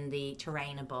depression in the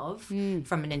terrain above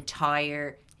from an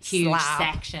entire huge Slab.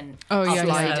 section Oh, of yeah, the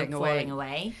yeah. slope Sliding falling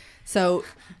away. So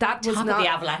that was Top not of the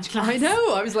avalanche class. I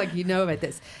know. I was like, you know about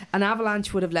this. An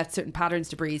avalanche would have left certain patterns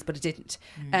debris, but it didn't.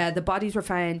 The bodies were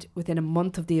found within a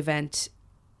month of the event.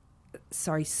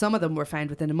 Sorry, some of them were found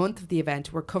within a month of the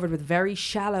event. Were covered with very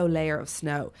shallow layer of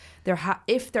snow.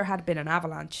 If there had been an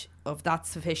avalanche of that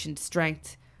sufficient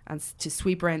strength and to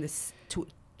sweep around this.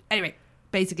 Anyway,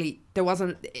 basically, there was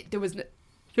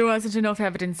There wasn't enough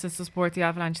evidence to support the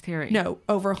avalanche theory. No,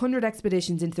 over 100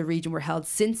 expeditions into the region were held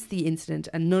since the incident,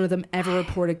 and none of them ever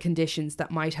reported conditions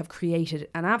that might have created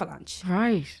an avalanche.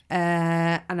 Right.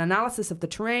 An analysis of the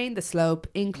terrain, the slope,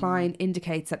 incline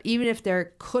indicates that even if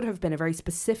there could have been a very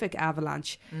specific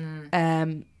avalanche,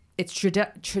 its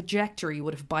trajectory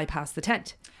would have bypassed the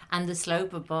tent. And the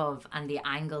slope above and the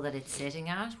angle that it's sitting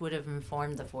at would have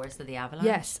informed the force of the avalanche.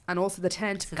 Yes, and also the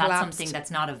tent So collapsed. that's something that's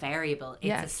not a variable. It's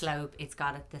Yes. a slope. It's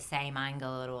got it the same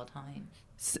angle at all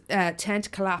times.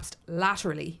 Tent collapsed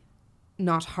laterally,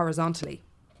 not horizontally.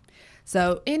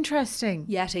 So Interesting.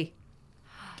 Yeti.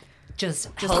 Just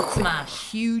a Hulk quick,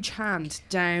 smash. huge hand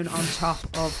down on top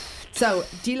of. So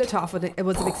Dilatov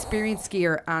was an experienced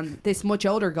skier, and this much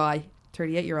older guy,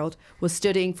 38-year-old, was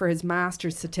studying for his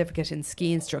master's certificate in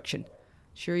ski instruction.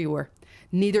 Sure you were.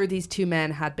 Neither of these two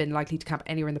men had been likely to camp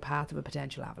anywhere in the path of a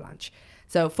potential avalanche.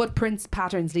 So footprints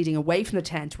patterns leading away from the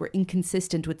tent were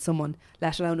inconsistent with someone,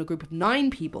 let alone a group of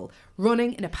 9 people,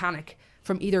 running in a panic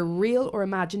from either real or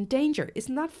imagined danger.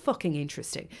 Isn't that fucking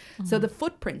interesting? So the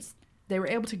footprints they were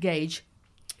able to gauge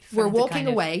were From the walking kind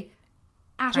of away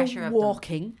at pressure a of them.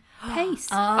 walking pace.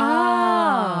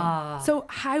 Ah. So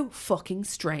how fucking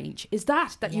strange is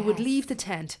that you would Yes. leave the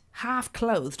tent half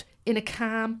clothed in a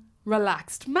calm,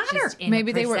 relaxed manner? Just in a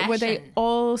Maybe they were they procession.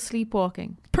 all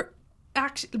sleepwalking?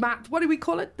 Actually, what do we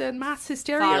call it? The mass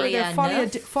hysteria or the Folie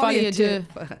à Folie à deux.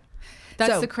 deux.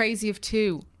 That's So- the crazy of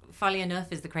 2. Folie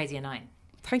enough is the crazy of 9.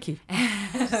 Thank you,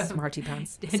 smarty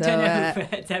pants. I don't know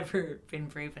if it's ever been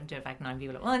proven to affect 9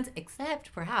 people at once,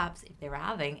 except perhaps if they were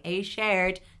having a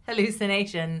shared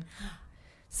hallucination.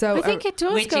 So I think it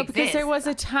does which go because there exists. was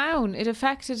a town. It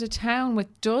affected a town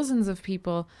with dozens of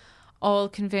people, all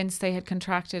convinced they had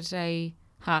contracted a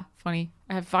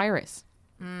virus.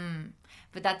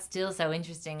 But that's still so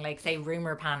interesting. Like, say,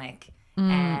 rumor panic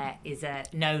is a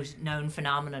known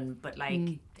phenomenon, but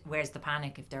like, where's the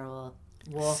panic if they're all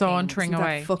walking Sauntering Isn't that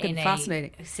away. fucking in a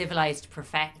fascinating. civilized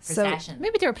procession?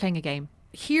 Maybe they were playing a game.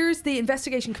 Here's the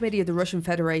investigation committee of the Russian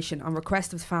Federation, on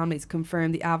request of the families,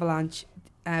 confirmed the avalanche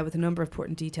with a number of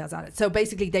important details added. So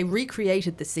basically, they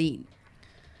recreated the scene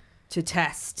to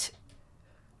test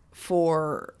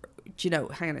for,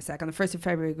 hang on a sec, on the 1st of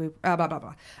February, blah, blah,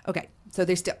 blah. Okay, so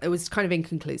it was kind of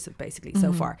inconclusive, basically,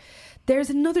 so far. There's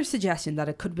another suggestion that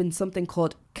it could have been something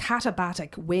called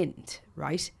katabatic wind,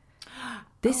 right?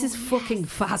 This is fucking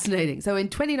fascinating. So in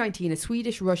 2019, a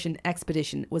Swedish-Russian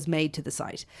expedition was made to the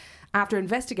site. After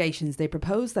investigations, they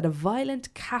proposed that a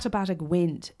violent katabatic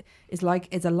wind is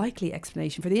a likely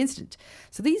explanation for the incident.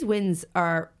 So these winds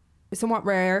are somewhat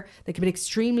rare. They can be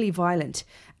extremely violent.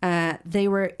 They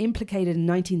were implicated in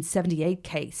a 1978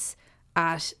 case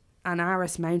at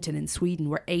Anaris Mountain in Sweden,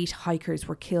 where 8 hikers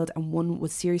were killed and 1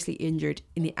 was seriously injured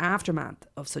in the aftermath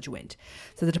of such a wind.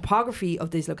 So the topography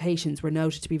of these locations were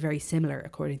noted to be very similar,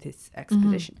 according to this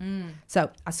expedition.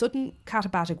 So a sudden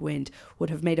katabatic wind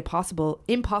would have made it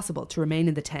impossible to remain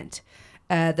in the tent.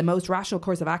 The most rational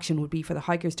course of action would be for the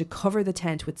hikers to cover the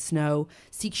tent with snow,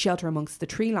 seek shelter amongst the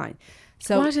tree line.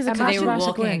 So What is a So they were katabatic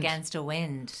walking wind? against a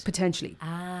wind. potentially.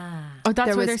 Oh, that's There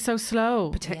why was- they're so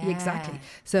slow. Exactly.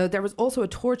 So there was also a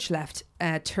torch left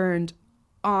turned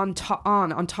on top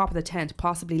of the tent,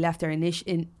 possibly left there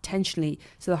intentionally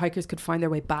so the hikers could find their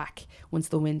way back once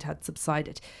the wind had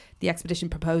subsided. The expedition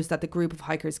proposed that the group of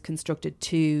hikers constructed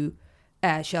 2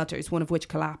 shelters, one of which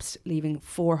collapsed, leaving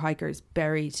 4 hikers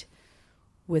buried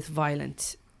with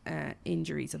violent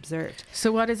injuries observed.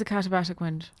 So what is a katabatic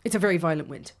wind? It's a very violent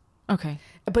wind. Okay.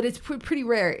 But it's pretty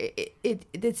rare.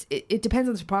 It depends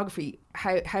on the topography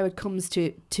how it comes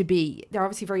to be. They're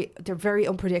obviously very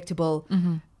unpredictable.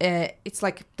 It's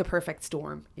like the perfect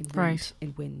storm in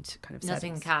wind kind of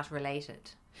Nothing settings. cat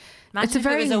related. Imagine It's a if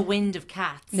there was very- a wind of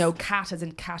cats. No, cat as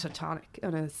in catatonic. Oh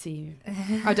no, see,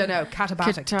 I don't know,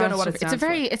 catabatic. Don't know what it stands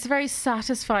It's a very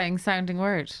satisfying sounding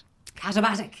word.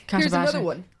 Catabatic. for. Here's Catabatic. another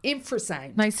one: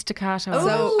 infrasound. Nice staccato.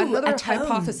 So Ooh, another a tone.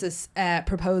 hypothesis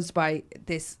proposed by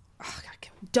this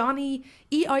Donny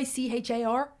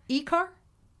Eichar Eichar.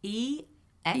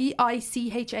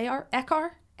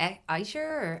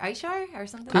 Aishar or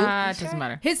something. It doesn't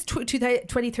matter. His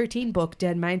 2013 book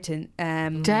Dead Mountain.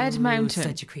 Dead Mountain.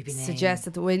 Such a creepy name. Suggests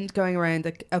that the wind going around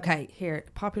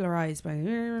popularized by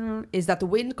is that the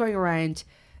wind going around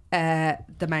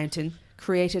the mountain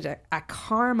created a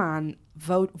Kármán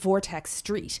vortex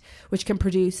street, which can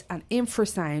produce an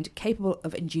infrasound capable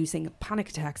of inducing panic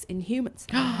attacks in humans.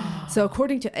 So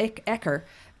according to Ecker,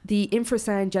 the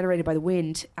infrasound generated by the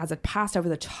wind as it passed over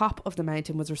the top of the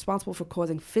mountain was responsible for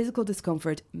causing physical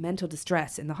discomfort, mental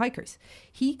distress in the hikers.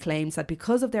 He claims that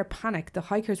because of their panic, the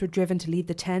hikers were driven to leave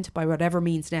the tent by whatever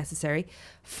means necessary,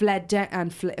 fled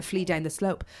and flee down the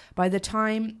slope. By the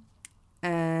time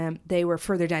they were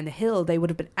further down the hill, they would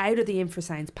have been out of the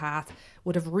infrasound's path,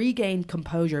 would have regained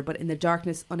composure, but in the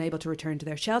darkness unable to return to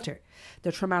their shelter.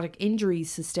 The traumatic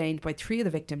injuries sustained by 3 of the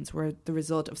victims were the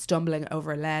result of stumbling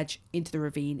over a ledge into the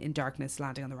ravine in darkness,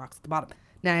 landing on the rocks at the bottom.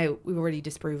 Now, we've already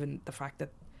disproven the fact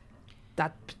that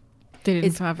They didn't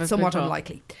is have a somewhat football.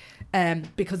 unlikely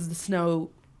because of the snow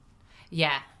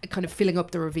Yeah. kind of filling up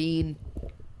the ravine,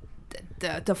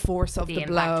 the force of The the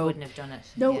impact blow. wouldn't have done it.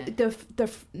 No, Yeah.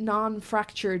 the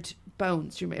non-fractured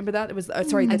bones. Do you remember that? It was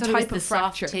sorry, I the thought it was type the of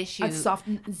soft fracture. tissue.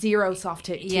 Zero soft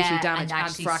tissue damage and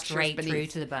actually fractures straight beneath. through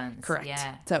to the bones. Correct.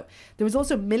 Yeah. So there was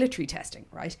also military testing,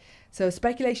 right? So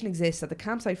speculation exists that the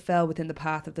campsite fell within the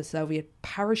path of the Soviet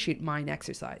parachute mine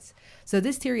exercise. So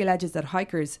this theory alleges that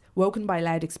hikers, woken by a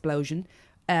loud explosion,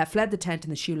 fled the tent in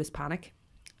the shoeless panic,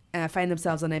 found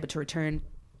themselves unable to return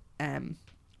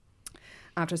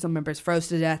after some members froze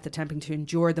to death attempting to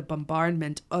endure the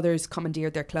bombardment. Others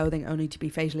commandeered their clothing only to be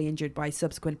fatally injured by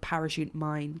subsequent parachute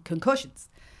mine concussions.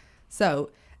 So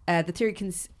the theory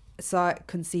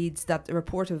concedes that the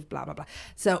report of blah blah blah.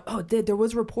 So there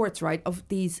was reports, right, of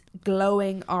these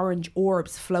glowing orange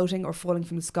orbs floating or falling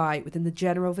from the sky within the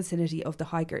general vicinity of the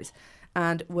hikers,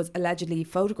 and was allegedly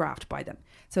photographed by them.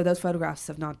 So those photographs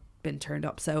have not been turned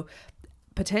up. So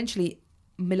potentially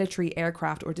military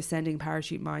aircraft or descending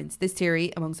parachute mines. This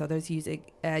theory, amongst others,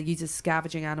 uses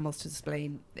scavenging animals to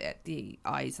explain the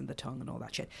eyes and the tongue and all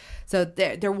that shit. So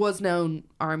there was known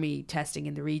army testing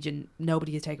in the region.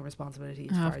 Nobody has taken responsibility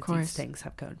as far as these things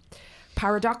have gone.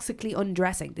 Paradoxically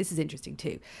undressing. This is interesting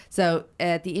too. So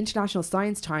the International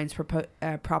Science Times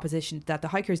propositioned that the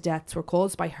hikers' deaths were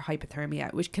caused by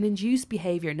hypothermia, which can induce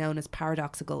behaviour known as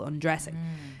paradoxical undressing,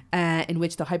 in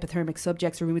which the hypothermic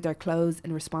subjects remove their clothes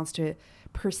in response to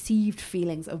perceived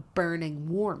feelings of burning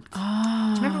warmth. Do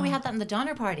you remember we had that in the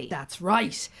Donner Party? That's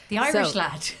right. The Irish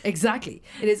lad. Exactly.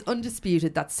 It is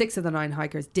undisputed that 6 of the 9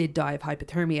 hikers did die of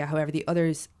hypothermia. However, the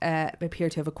others appear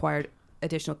to have acquired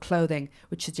additional clothing,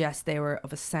 which suggests they were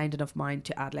of a sound enough mind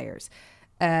to add layers.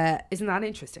 Isn't that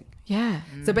interesting? Yeah.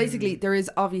 So basically, there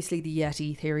is obviously the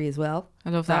Yeti theory as well. I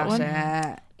love that one.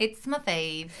 It's my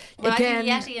fave. Well, Again-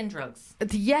 I think Yeti and drugs.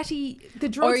 The Yeti, the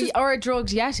drugs, Or a drugged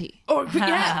Yeti.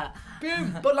 yeah,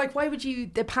 boom. But like, why would you?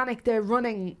 The panic, the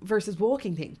running versus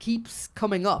walking thing keeps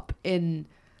coming up in.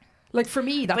 Like for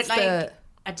me, that's But like, the.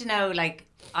 I don't know, like,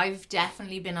 I've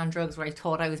definitely been on drugs where I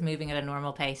thought I was moving at a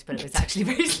normal pace, but it was actually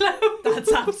very slow.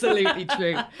 That's absolutely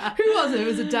true. Who was it? It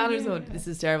was a dad or son. This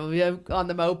is terrible. We have on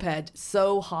the moped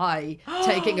so high,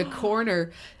 taking a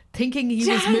corner, thinking he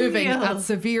was moving Daniel. at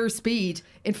severe speed.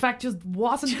 In fact, just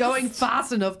wasn't going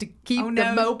fast enough to keep Oh, the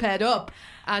no. moped up,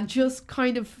 and just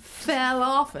kind of fell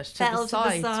off it Fell to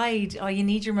the side. Oh, you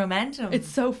need your momentum. It's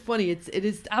so funny. It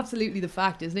is absolutely the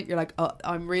fact, isn't it? You're like, oh,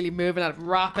 I'm really moving at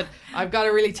rapid. I've got to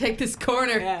really take this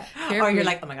corner. Yeah. Or Carefully. you're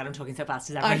like, oh my God, I'm talking so fast.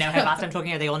 Does everyone know how fast I'm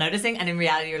talking? Are they all noticing? And in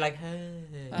reality, you're like,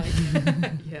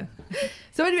 yeah.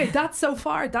 So anyway, that's so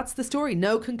far. That's the story.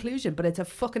 No conclusion, but it's a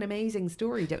fucking amazing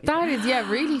story. Don't you That think? is,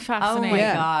 really oh fascinating. my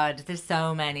Yeah. God, there's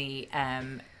so many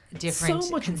different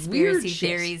So much conspiracy weird shit.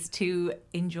 theories to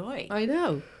enjoy. I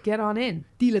know. Get on in.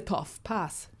 Dilatov.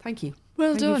 Pass. Thank you.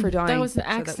 Well Thank done. you for dying. That was an so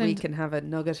that we excellent can have a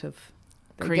nugget of.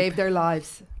 They creep. gave their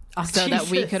lives So that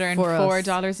we could earn for us.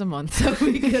 $4 a month. So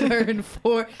we could earn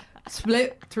 4,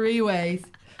 split 3 ways.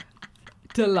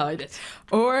 Delighted.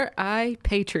 Or I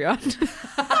Patreon.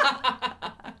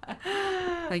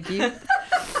 Thank you.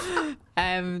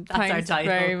 Thanks our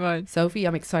title. very much. Sophie,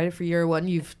 I'm excited for your one.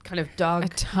 You've kind of A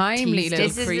timely teased little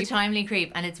This is creep. the timely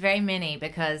creep, and it's very mini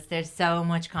because there's so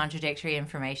much contradictory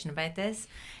information about this.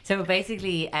 So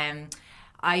basically,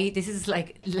 this is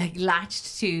like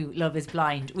latched to Love is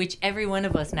Blind, which every one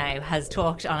of us now has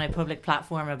talked on a public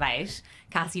platform about.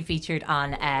 Cassie featured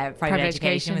on Private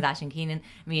Education with Ashton Keenan.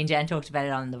 Me and Jen talked about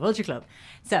it on the Vulture Club.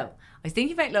 So I was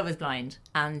thinking about Love is Blind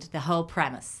and the whole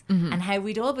premise and how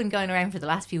we'd all been going around for the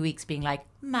last few weeks being like,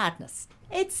 madness.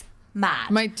 It's mad.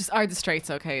 Are the straights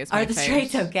okay? Is my Are the favourite.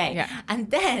 straights okay? Yeah.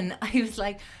 And then I was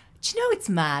like, do you know it's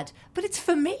mad, but it's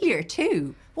familiar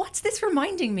too. What's this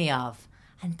reminding me of?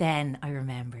 And then I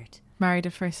remembered. Married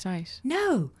at First Sight.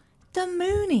 No, the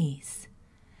Moonies.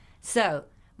 So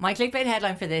my clickbait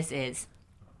headline for this is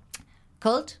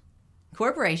cult,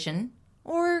 corporation,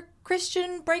 or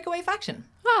Christian breakaway faction.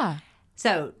 Ah,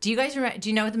 So, do you guys do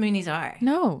you know what the Moonies are?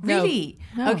 No. Really?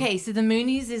 No. Okay, so the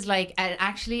Moonies is like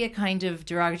actually a kind of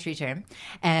derogatory term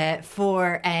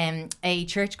for a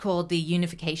church called the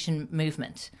Unification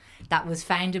Movement that was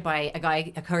founded by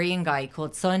a Korean guy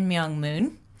called Sun Myung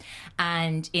Moon,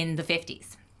 and in the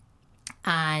 50s.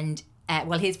 And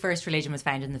his first religion was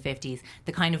founded in the 50s.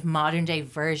 The kind of modern day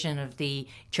version of the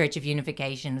Church of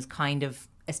Unification was kind of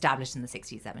established in the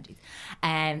 60s,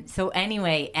 70s. So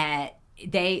anyway,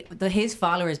 his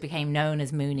followers became known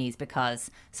as Moonies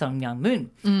because Sun Myung Moon.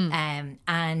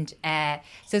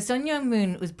 So Sun Myung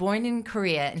Moon was born in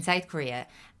South Korea,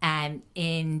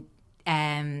 in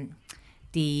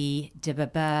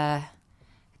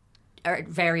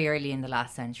very early in the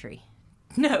last century.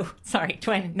 No, sorry,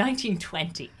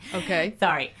 1920. Okay.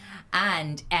 Sorry.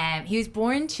 And he was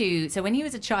born so when he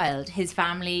was a child, his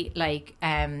family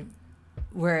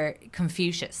were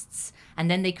Confucianists, and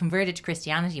then they converted to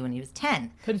Christianity when he was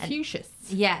 10. Confucius.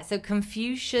 Yeah, so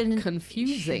Confucian.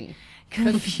 Confusing.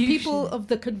 Confucian. People of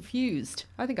the confused.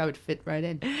 I think I would fit right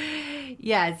in.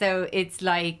 Yeah, so it's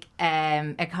like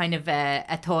a kind of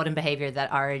a thought and behavior that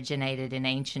originated in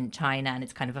ancient China, and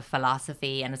it's kind of a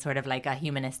philosophy and a sort of like a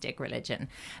humanistic religion.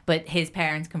 But his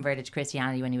parents converted to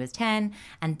Christianity when he was 10,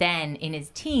 and then in his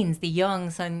teens, the young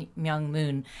Sun Myung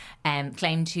Moon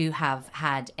claimed to have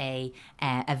had a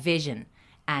vision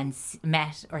and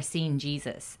met or seen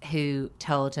Jesus, who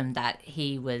told him that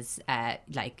he was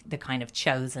like the kind of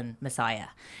chosen Messiah.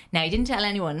 Now, he didn't tell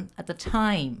anyone at the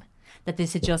time that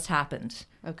this had just happened.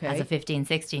 Okay. As a 15,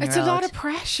 16-year-old. it's a lot of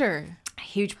pressure.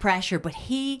 Huge pressure, but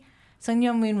Sun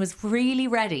Myung Moon was really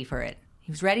ready for it.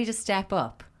 He was ready to step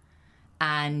up.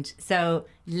 And so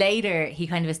later he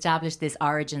kind of established this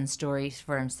origin story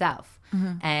for himself.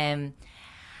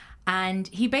 And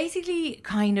he basically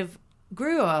kind of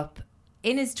grew up.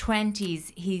 In his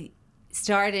 20s, he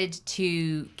started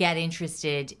to get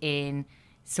interested in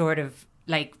sort of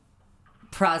like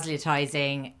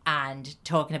proselytizing and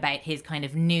talking about his kind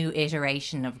of new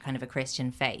iteration of kind of a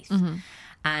Christian faith.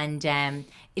 And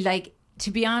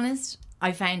to be honest,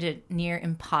 I found it near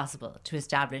impossible to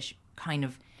establish kind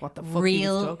of What the fuck he was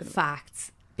real talking about.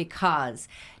 facts, because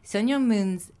Sun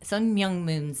Myung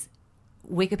Moon's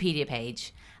Wikipedia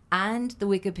page and the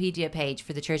Wikipedia page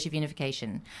for the Church of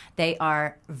Unification, they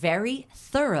are very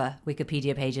thorough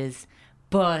Wikipedia pages,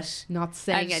 but Not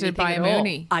saying Edited anything by at a all.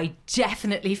 Mooney. I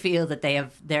definitely feel that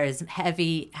there is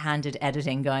heavy-handed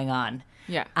editing going on.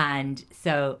 Yeah. And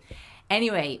so,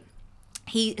 anyway,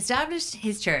 he established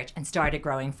his church and started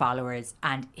growing followers,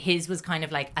 and his was kind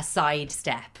of like a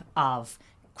sidestep of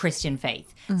Christian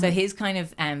faith. So his kind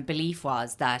of belief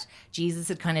was that Jesus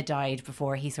had kind of died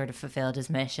before he sort of fulfilled his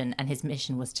mission, and his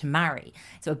mission was to marry.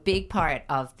 So a big part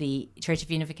of the Church of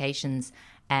Unification's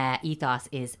ethos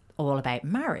is all about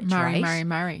marriage, Marry, right?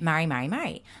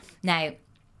 marry. Now,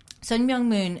 Sun Myung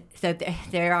Moon, so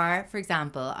there are, for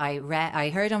example,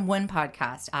 I heard on one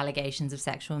podcast allegations of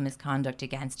sexual misconduct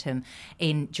against him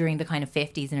during the kind of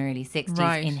 50s and early 60s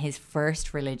Right. in his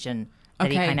first religion that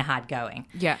he Okay. kind of had going.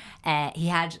 Yeah. He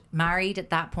had married at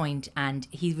that point, and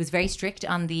he was very strict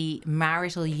on the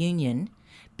marital union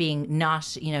being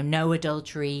not, no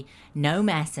adultery, no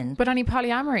messing. But any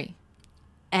polyamory.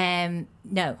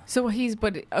 No. So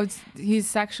his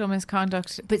sexual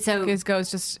misconduct. But so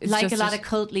goes just it's like just a lot of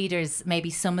cult leaders, maybe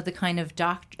some of the kind of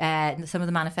some of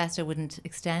the manifesto wouldn't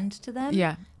extend to them.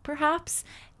 Yeah. Perhaps.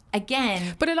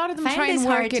 Again, But a lot of them found try and this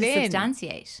work hard it to in.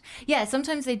 substantiate. Yeah,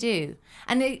 sometimes they do,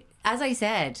 and as I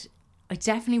said, it's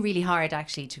definitely really hard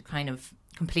actually to kind of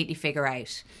completely figure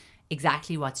out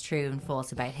exactly what's true and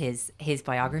false about his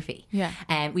biography. Yeah.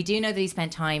 We do know that he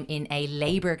spent time in a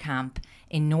labor camp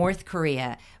in North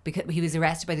Korea because he was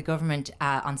arrested by the government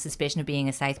on suspicion of being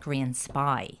a South Korean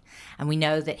spy. And we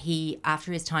know that he,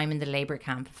 after his time in the labor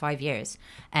camp, 5 years,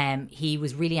 he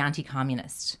was really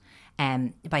anti-communist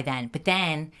by then. But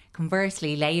then,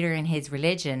 conversely, later in his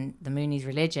religion, the Moonies'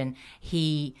 religion,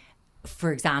 he,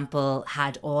 for example,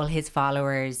 had all his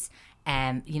followers,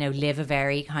 live a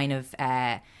very kind of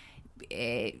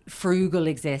frugal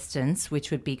existence,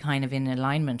 which would be kind of in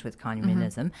alignment with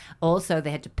communism. Also,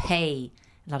 they had to pay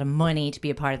a lot of money to be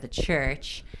a part of the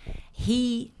church.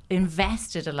 He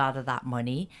invested a lot of that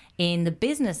money in the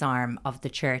business arm of the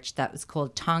church that was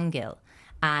called Tongil.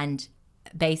 And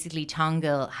basically,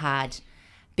 Tongil had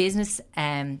business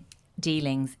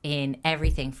dealings in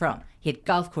everything from, he had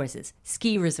golf courses,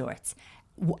 ski resorts,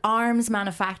 arms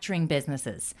manufacturing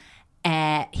businesses.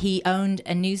 He owned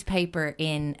a newspaper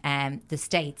in the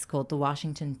States called the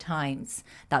Washington Times.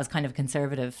 That was kind of a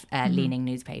conservative leaning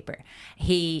newspaper.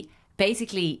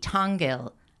 Basically,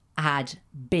 Tongil had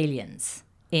billions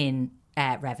in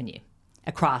revenue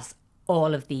across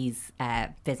all of these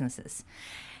businesses.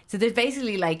 So there's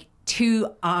basically like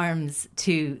two arms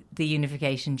to the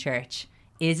Unification Church.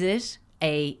 Is it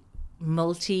a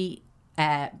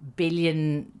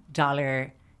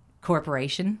multi-billion-dollar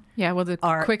corporation? Yeah, well, the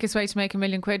quickest way to make £1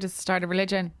 million is to start a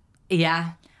religion.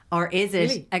 Yeah. Or is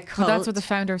it a cult? So that's what the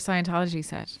founder of Scientology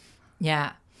said.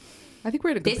 Yeah. I think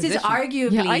we're in a good position. This is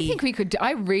arguably... Yeah,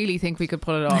 I really think we could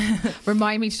pull it off.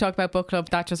 Remind me to talk about book club.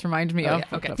 That just reminded me of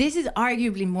book club. This is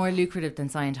arguably more lucrative than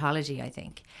Scientology, I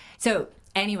think. So,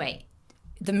 anyway,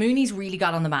 the Moonies really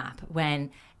got on the map when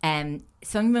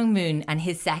Sun Myung Moon and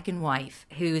his second wife,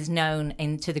 who is known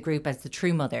to the group as the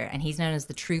True Mother, and he's known as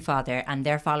the True Father, and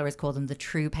their followers call them the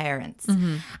True Parents.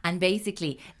 And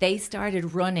basically, they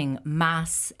started running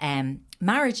mass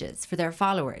marriages for their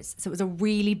followers. So it was a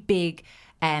really big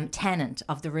tenet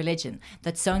of the religion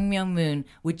that Sun Myung Moon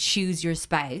would choose your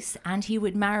spouse and he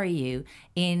would marry you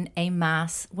in a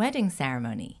mass wedding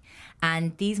ceremony.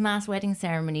 And these mass wedding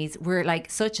ceremonies were like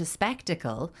such a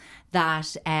spectacle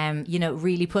that,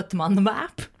 really put them on the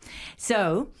map.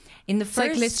 So in the first...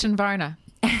 It's like Liston Varna.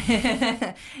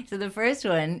 So the first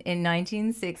one in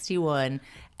 1961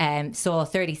 saw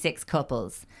 36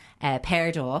 couples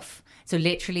paired off. So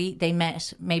literally they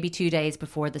met maybe 2 days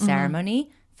before the ceremony.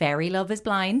 Very Love is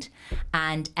Blind.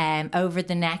 And over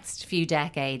the next few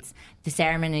decades, the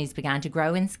ceremonies began to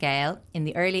grow in scale. In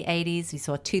the early 80s, we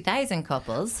saw 2,000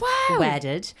 couples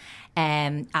wedded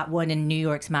at one in New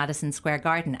York's Madison Square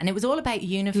Garden. And it was all about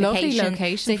unification. Lovely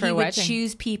location for a wedding. So he would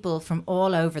choose people from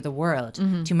all over the world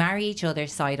to marry each other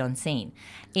sight unseen.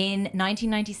 In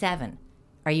 1997,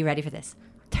 are you ready for this?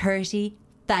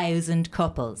 30,000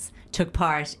 couples took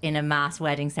part in a mass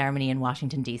wedding ceremony in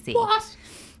Washington, D.C. What?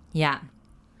 Yeah.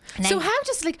 So how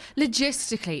just like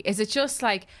logistically, is it just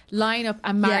like line up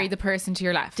and marry the person to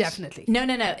your left? Definitely.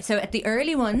 No. So at the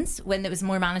early ones, when there was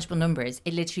more manageable numbers,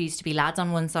 it literally used to be lads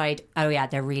on one side. Oh yeah,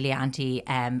 they're really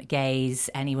anti-gays,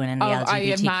 anyone in the LGBTQ. I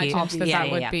imagine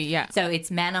that would be. So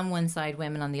it's men on one side,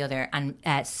 women on the other, and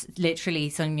literally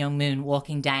Sun Myung Moon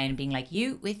walking down being like,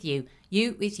 you with you.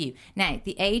 You with you. Now,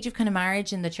 the age of kind of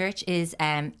marriage in the church is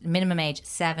minimum age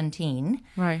 17.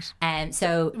 Right.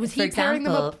 So was for he pairing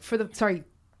them example, up for the... Sorry,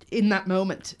 in that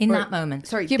moment? That moment.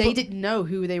 Sorry, Yeah, they but- didn't know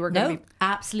who they were going to No, be...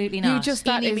 absolutely not. You just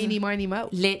that Eeny, is meeny, miny, moe.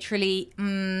 Literally,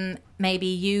 maybe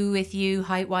you with you,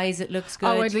 height-wise, it looks good.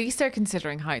 Oh, at least they're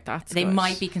considering height. They good.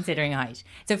 might be considering height.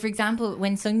 So, for example,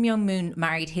 when Sun Myung Moon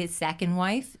married his second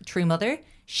wife, True Mother,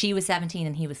 she was 17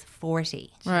 and he was 40.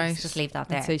 Right. Just leave that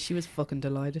there. I'd say she was fucking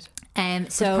delighted.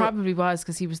 So Probably was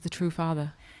because he was the true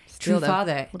father. True Still though,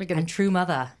 Father what a good- and True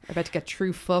Mother. I bet to get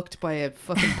true fucked by a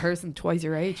fucking person twice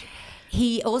your age.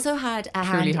 He also had a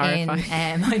Truly hand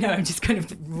horrifying. I know, I'm just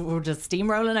we're just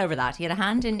steamrolling over that. He had a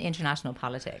hand in international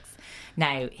politics.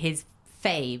 Now, his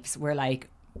faves were like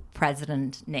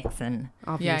President Nixon,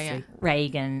 Obviously.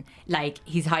 Reagan, like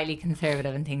he's highly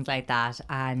conservative and things like that.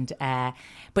 And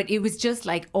but it was just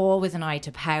like all with an eye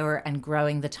to power and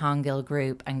growing the Tongil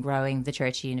group and growing the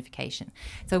Church of Unification.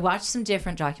 So I watched some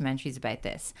different documentaries about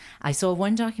this. I saw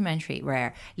one documentary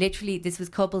where literally this was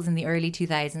couples in the early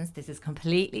 2000s. This is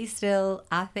completely still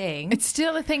a thing. It's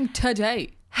still a thing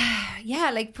today.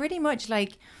 Yeah, like pretty much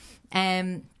like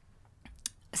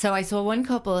so I saw one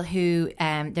couple who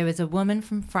there was a woman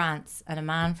from France and a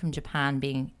man from Japan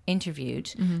being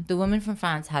interviewed. The woman from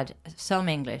France had some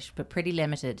English but pretty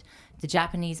limited. The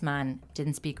Japanese man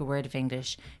didn't speak a word of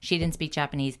English. She didn't speak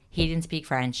Japanese. He didn't speak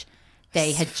French.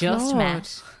 They had just Flawed.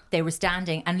 met. They were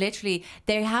standing, and literally,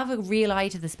 they have a real eye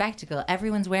to the spectacle.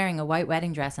 Everyone's wearing a white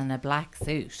wedding dress and a black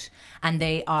suit, and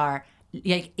they are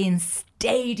like in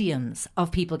stadiums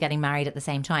of people getting married at the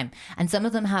same time. And some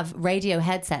of them have radio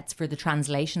headsets for the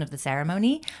translation of the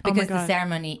ceremony, because the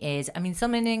ceremony is, I mean,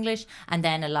 some in English and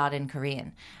then a lot in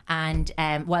Korean. And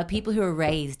while people who are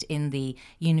raised in the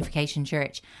Unification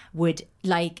Church would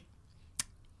like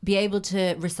be able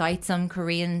to recite some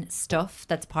Korean stuff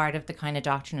that's part of the kind of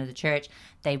doctrine of the church,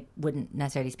 they wouldn't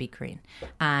necessarily speak Korean.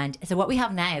 And so what we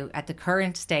have now at the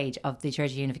current stage of the Church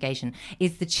of Unification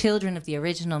is the children of the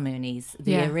original Moonies,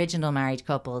 the original married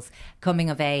couples,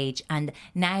 coming of age. And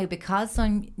now, because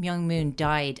Sun Myung Moon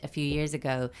died a few years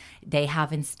ago, they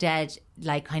have instead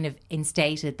like kind of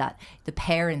instated that the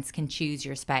parents can choose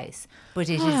your spouse. But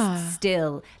it is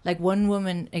still, like, one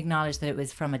woman acknowledged that it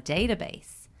was from a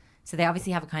database. So they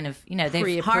obviously have a kind of, you know,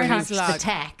 they've harnessed the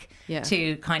tech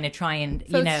to kind of try and,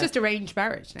 So you know. it's just arranged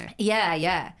marriage now.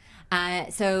 Yeah.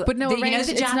 So, But no, the, arranged, you know,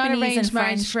 the it's not Japanese arranged and marriage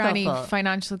French for any couple,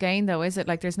 financial gain, though, is it?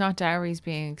 Like, there's not dowries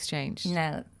being exchanged.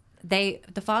 no, the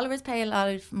followers pay a lot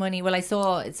of money. Well, I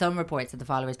saw some reports that the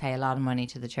followers pay a lot of money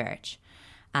to the church,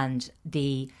 and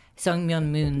the Sung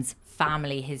Myung Moon's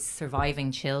family, his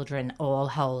surviving children, all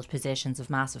hold positions of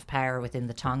massive power within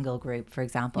the Tongil group, for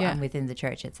example, and within the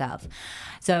church itself.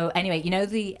 So anyway, you know,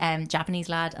 the Japanese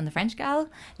lad and the French gal,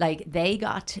 like, they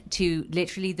got to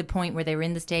literally the point where they were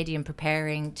in the stadium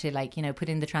preparing to, like, you know, put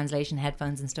in the translation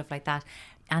headphones and stuff like that,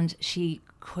 and she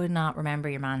could not remember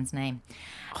your man's name.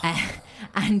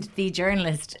 And the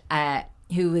journalist,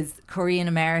 who was Korean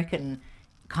American,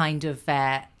 kind of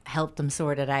helped them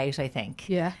sort it out, I think.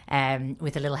 Yeah.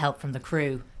 With a little help from the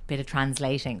crew, bit of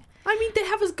translating. I mean, they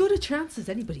have as good a chance as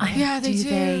anybody. Yeah, they do.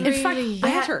 they? In fact, really.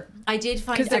 better. I did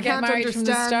find Because they get can't married from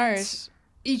the understand start.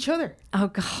 each other. oh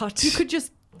god, You could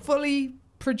just fully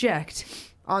project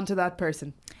onto that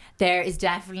person. there is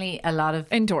definitely a lot of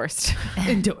Endorsed.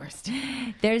 Endorsed.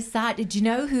 there's that. Did you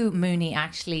know who Mooney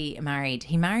actually married?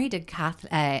 He married a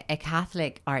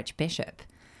Catholic archbishop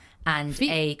and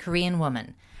a Korean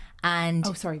woman. And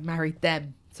Oh, sorry, married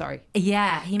them. Sorry.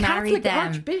 yeah, he married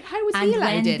Catholic them. How was and he allowed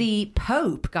when in? the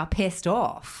Pope got pissed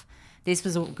off, this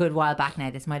was a good while back now,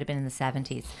 this might have been in the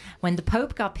 70s, when the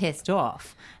Pope got pissed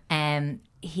off,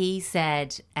 he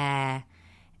said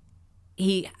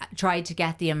he tried to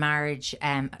get the marriage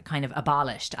kind of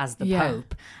abolished as the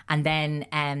Pope, and then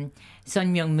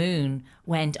Sun Myung Moon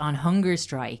went on hunger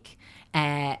strike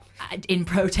in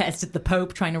protest at the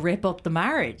Pope trying to rip up the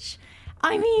marriage.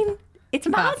 I mean, it's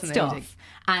mad Fascinating. stuff.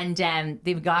 And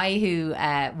the guy who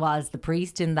was the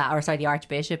priest in that, or sorry, the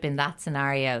archbishop in that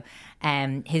scenario,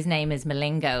 his name is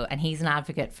Malingo, and he's an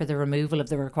advocate for the removal of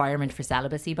the requirement for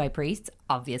celibacy by priests,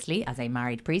 obviously, as a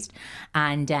married priest.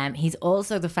 And he's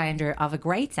also the founder of a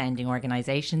great sounding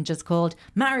organisation just called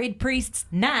Married Priests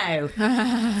Now!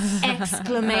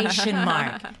 Exclamation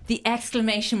mark. The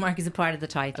exclamation mark is a part of the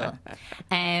title.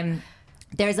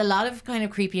 There's a lot of kind of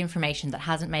creepy information that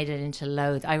hasn't made it into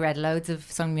loads. I read loads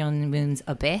of Sung Myung Moon's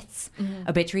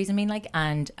obituaries,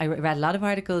 and I read a lot of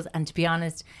articles, and to be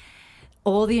honest,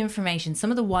 all the information,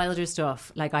 some of the wilder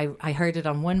stuff, like I heard it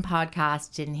on one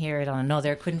podcast, didn't hear it on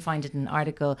another, couldn't find it in an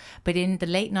article, but in the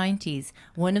late 90s,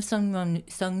 one of Sun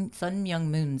Myung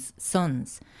Moon's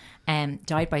sons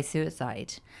died by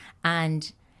suicide,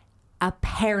 and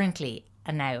apparently,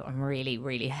 and now I'm really,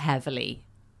 really heavily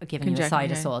giving you a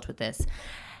side assault with this.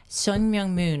 Sun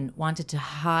Myung Moon wanted to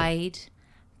hide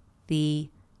the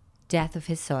death of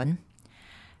his son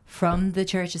from the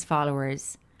church's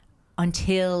followers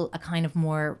until a kind of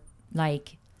more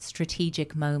like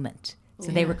strategic moment.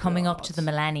 So they were coming up to the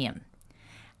millennium,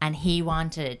 and he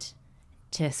wanted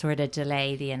to sort of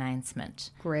delay the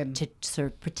announcement. Grim. To sort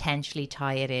of potentially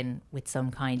tie it in with some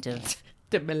kind of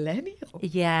The millennial.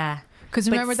 yeah. Because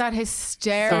remember that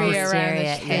hysteria around the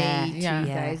Hysteria,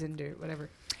 yeah. 2000 or whatever.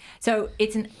 So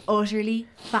it's an utterly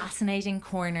fascinating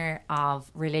corner of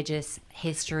religious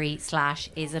history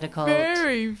 / is it a cult?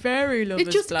 Very, very lovely. It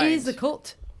just is a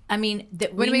cult. I mean,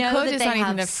 When we know could that is they not even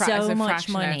have as so a much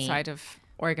fraction money. outside of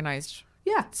organised,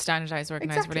 Yeah. standardised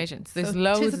organised Exactly. religions. There's So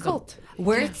loads tis a of them. cult.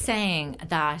 Worth saying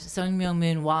that Sun Myung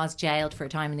Moon was jailed for a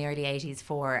time in the early 80s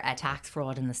for a tax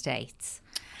fraud in the States.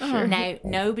 Sure. Now,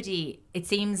 it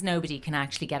seems nobody can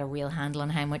actually get a real handle on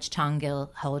how much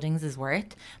Tongil Holdings is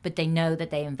worth, but they know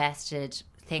that they invested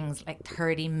things like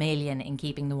 30 million in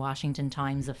keeping the Washington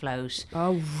Times afloat.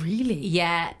 Oh, really?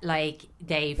 Yeah, like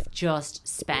they've just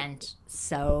spent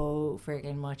so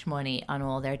friggin' much money on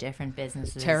all their different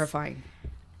businesses. Terrifying.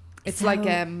 It's So- like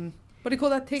What do you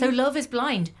call that thing? So Love is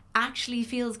Blind actually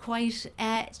feels quite,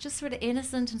 it's just sort of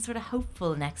innocent and sort of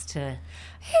hopeful next to...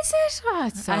 Is it? Oh,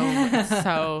 it's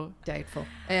so doubtful.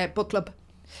 Book club.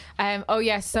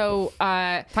 So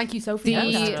Thank you, Sophie.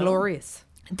 The- That was glorious.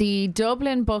 the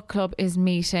Dublin Book Club is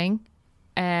meeting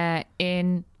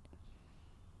in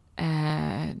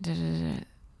the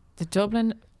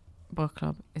Dublin Book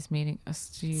Club is meeting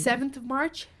 7th of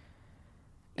March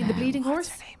in the Bleeding Horse.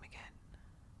 What's her name again?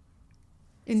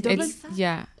 In Dublin.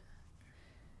 Yeah.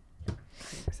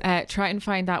 Try and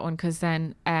find that one, because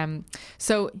then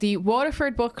so the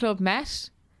Waterford Book Club met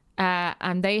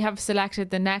and they have selected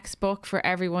the next book for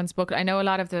everyone's book. I know a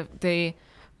lot of the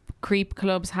Creep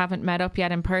clubs haven't met up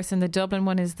yet in person. The Dublin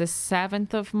one is the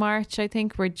 7th of March, I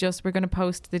think. We're going to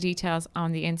post the details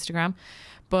on the Instagram.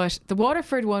 But the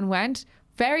Waterford one went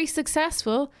very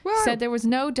successful. Wow. Said there was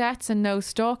no deaths and no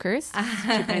stalkers.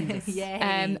 Yay.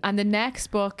 And the next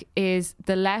book is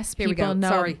The Less Here we People go. Know.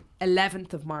 Sorry.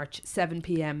 11th of March, 7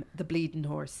 p.m. The Bleeding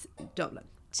Horse, Dublin.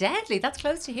 Deadly. That's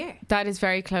close to here. That is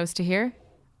very close to here.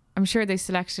 I'm sure they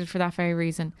selected for that very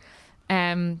reason.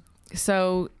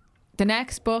 So the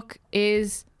next book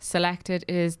is selected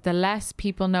is The Less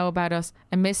People Know About Us,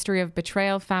 A Mystery of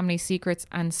Betrayal, Family Secrets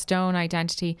and Stone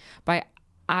Identity by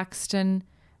Axton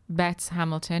Betts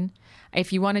Hamilton.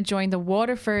 If you want to join the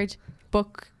Waterford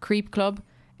Book Creep Club,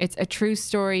 it's a true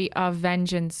story of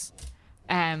vengeance.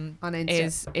 On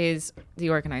Insta. Is the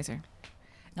organizer.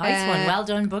 Nice one. Well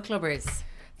done, book clubbers.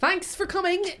 Thanks for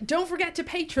coming. Don't forget to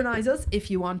patronise us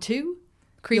if you want to.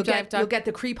 You'll get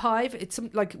the Creep Hive. It's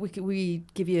like we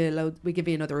give you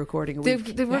another recording a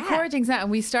week. The recordings now, and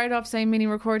we started off saying mini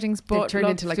recordings, but They've turned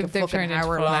into like a fucking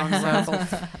hour long.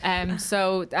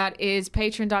 So that is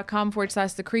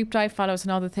patreon.com/The Creep Dive. Follow us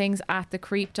on all the things at The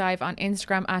Creep Dive on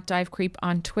Instagram, at Dive Creep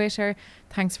on Twitter.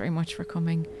 Thanks very much for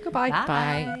coming. Goodbye.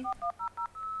 Bye.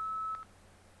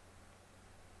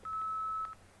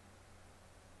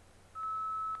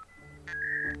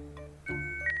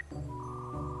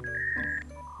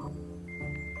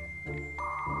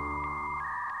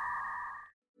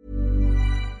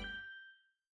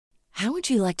 How would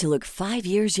you like to look 5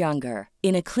 years younger?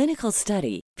 In a clinical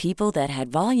study, people that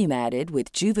had volume added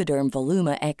with Juvederm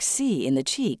Voluma XC in the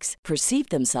cheeks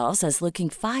perceived themselves as looking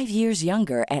 5 years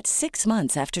younger at 6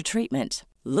 months after treatment.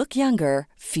 Look younger,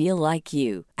 feel like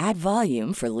you. Add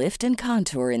volume for lift and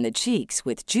contour in the cheeks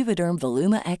with Juvederm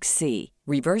Voluma XC.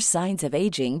 Reverse signs of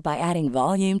aging by adding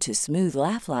volume to smooth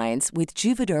laugh lines with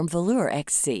Juvederm Volure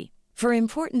XC. For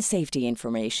important safety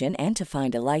information and to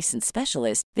find a licensed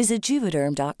specialist, visit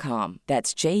Juvederm.com.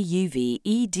 That's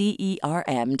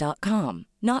JUVEDERM.com.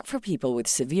 Not for people with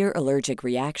severe allergic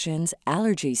reactions,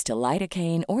 allergies to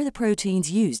lidocaine, or the proteins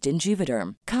used in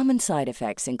Juvederm. Common side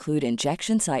effects include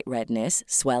injection site redness,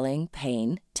 swelling,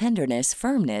 pain, tenderness,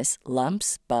 firmness,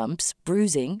 lumps, bumps,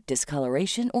 bruising,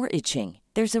 discoloration, or itching.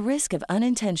 There's a risk of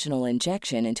unintentional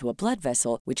injection into a blood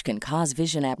vessel, which can cause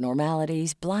vision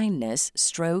abnormalities, blindness,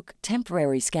 stroke,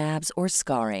 temporary scabs, or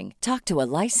scarring. Talk to a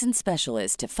licensed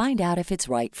specialist to find out if it's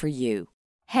right for you.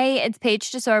 Hey, it's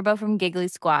Paige DeSorbo from Giggly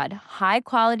Squad. High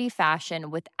quality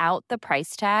fashion without the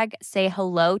price tag. Say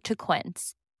hello to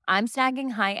Quince. I'm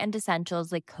snagging high-end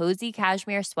essentials like cozy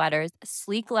cashmere sweaters,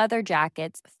 sleek leather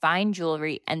jackets, fine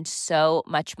jewelry, and so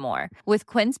much more. With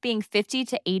Quince being 50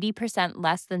 to 80%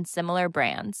 less than similar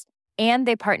brands. And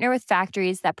they partner with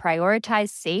factories that prioritize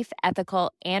safe,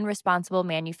 ethical, and responsible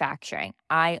manufacturing.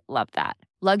 I love that.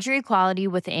 Luxury quality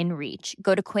within reach.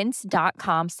 Go to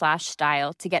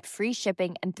quince.com/style to get free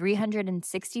shipping and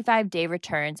 365-day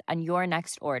returns on your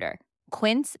next order.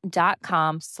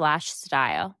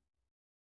 Quince.com/style.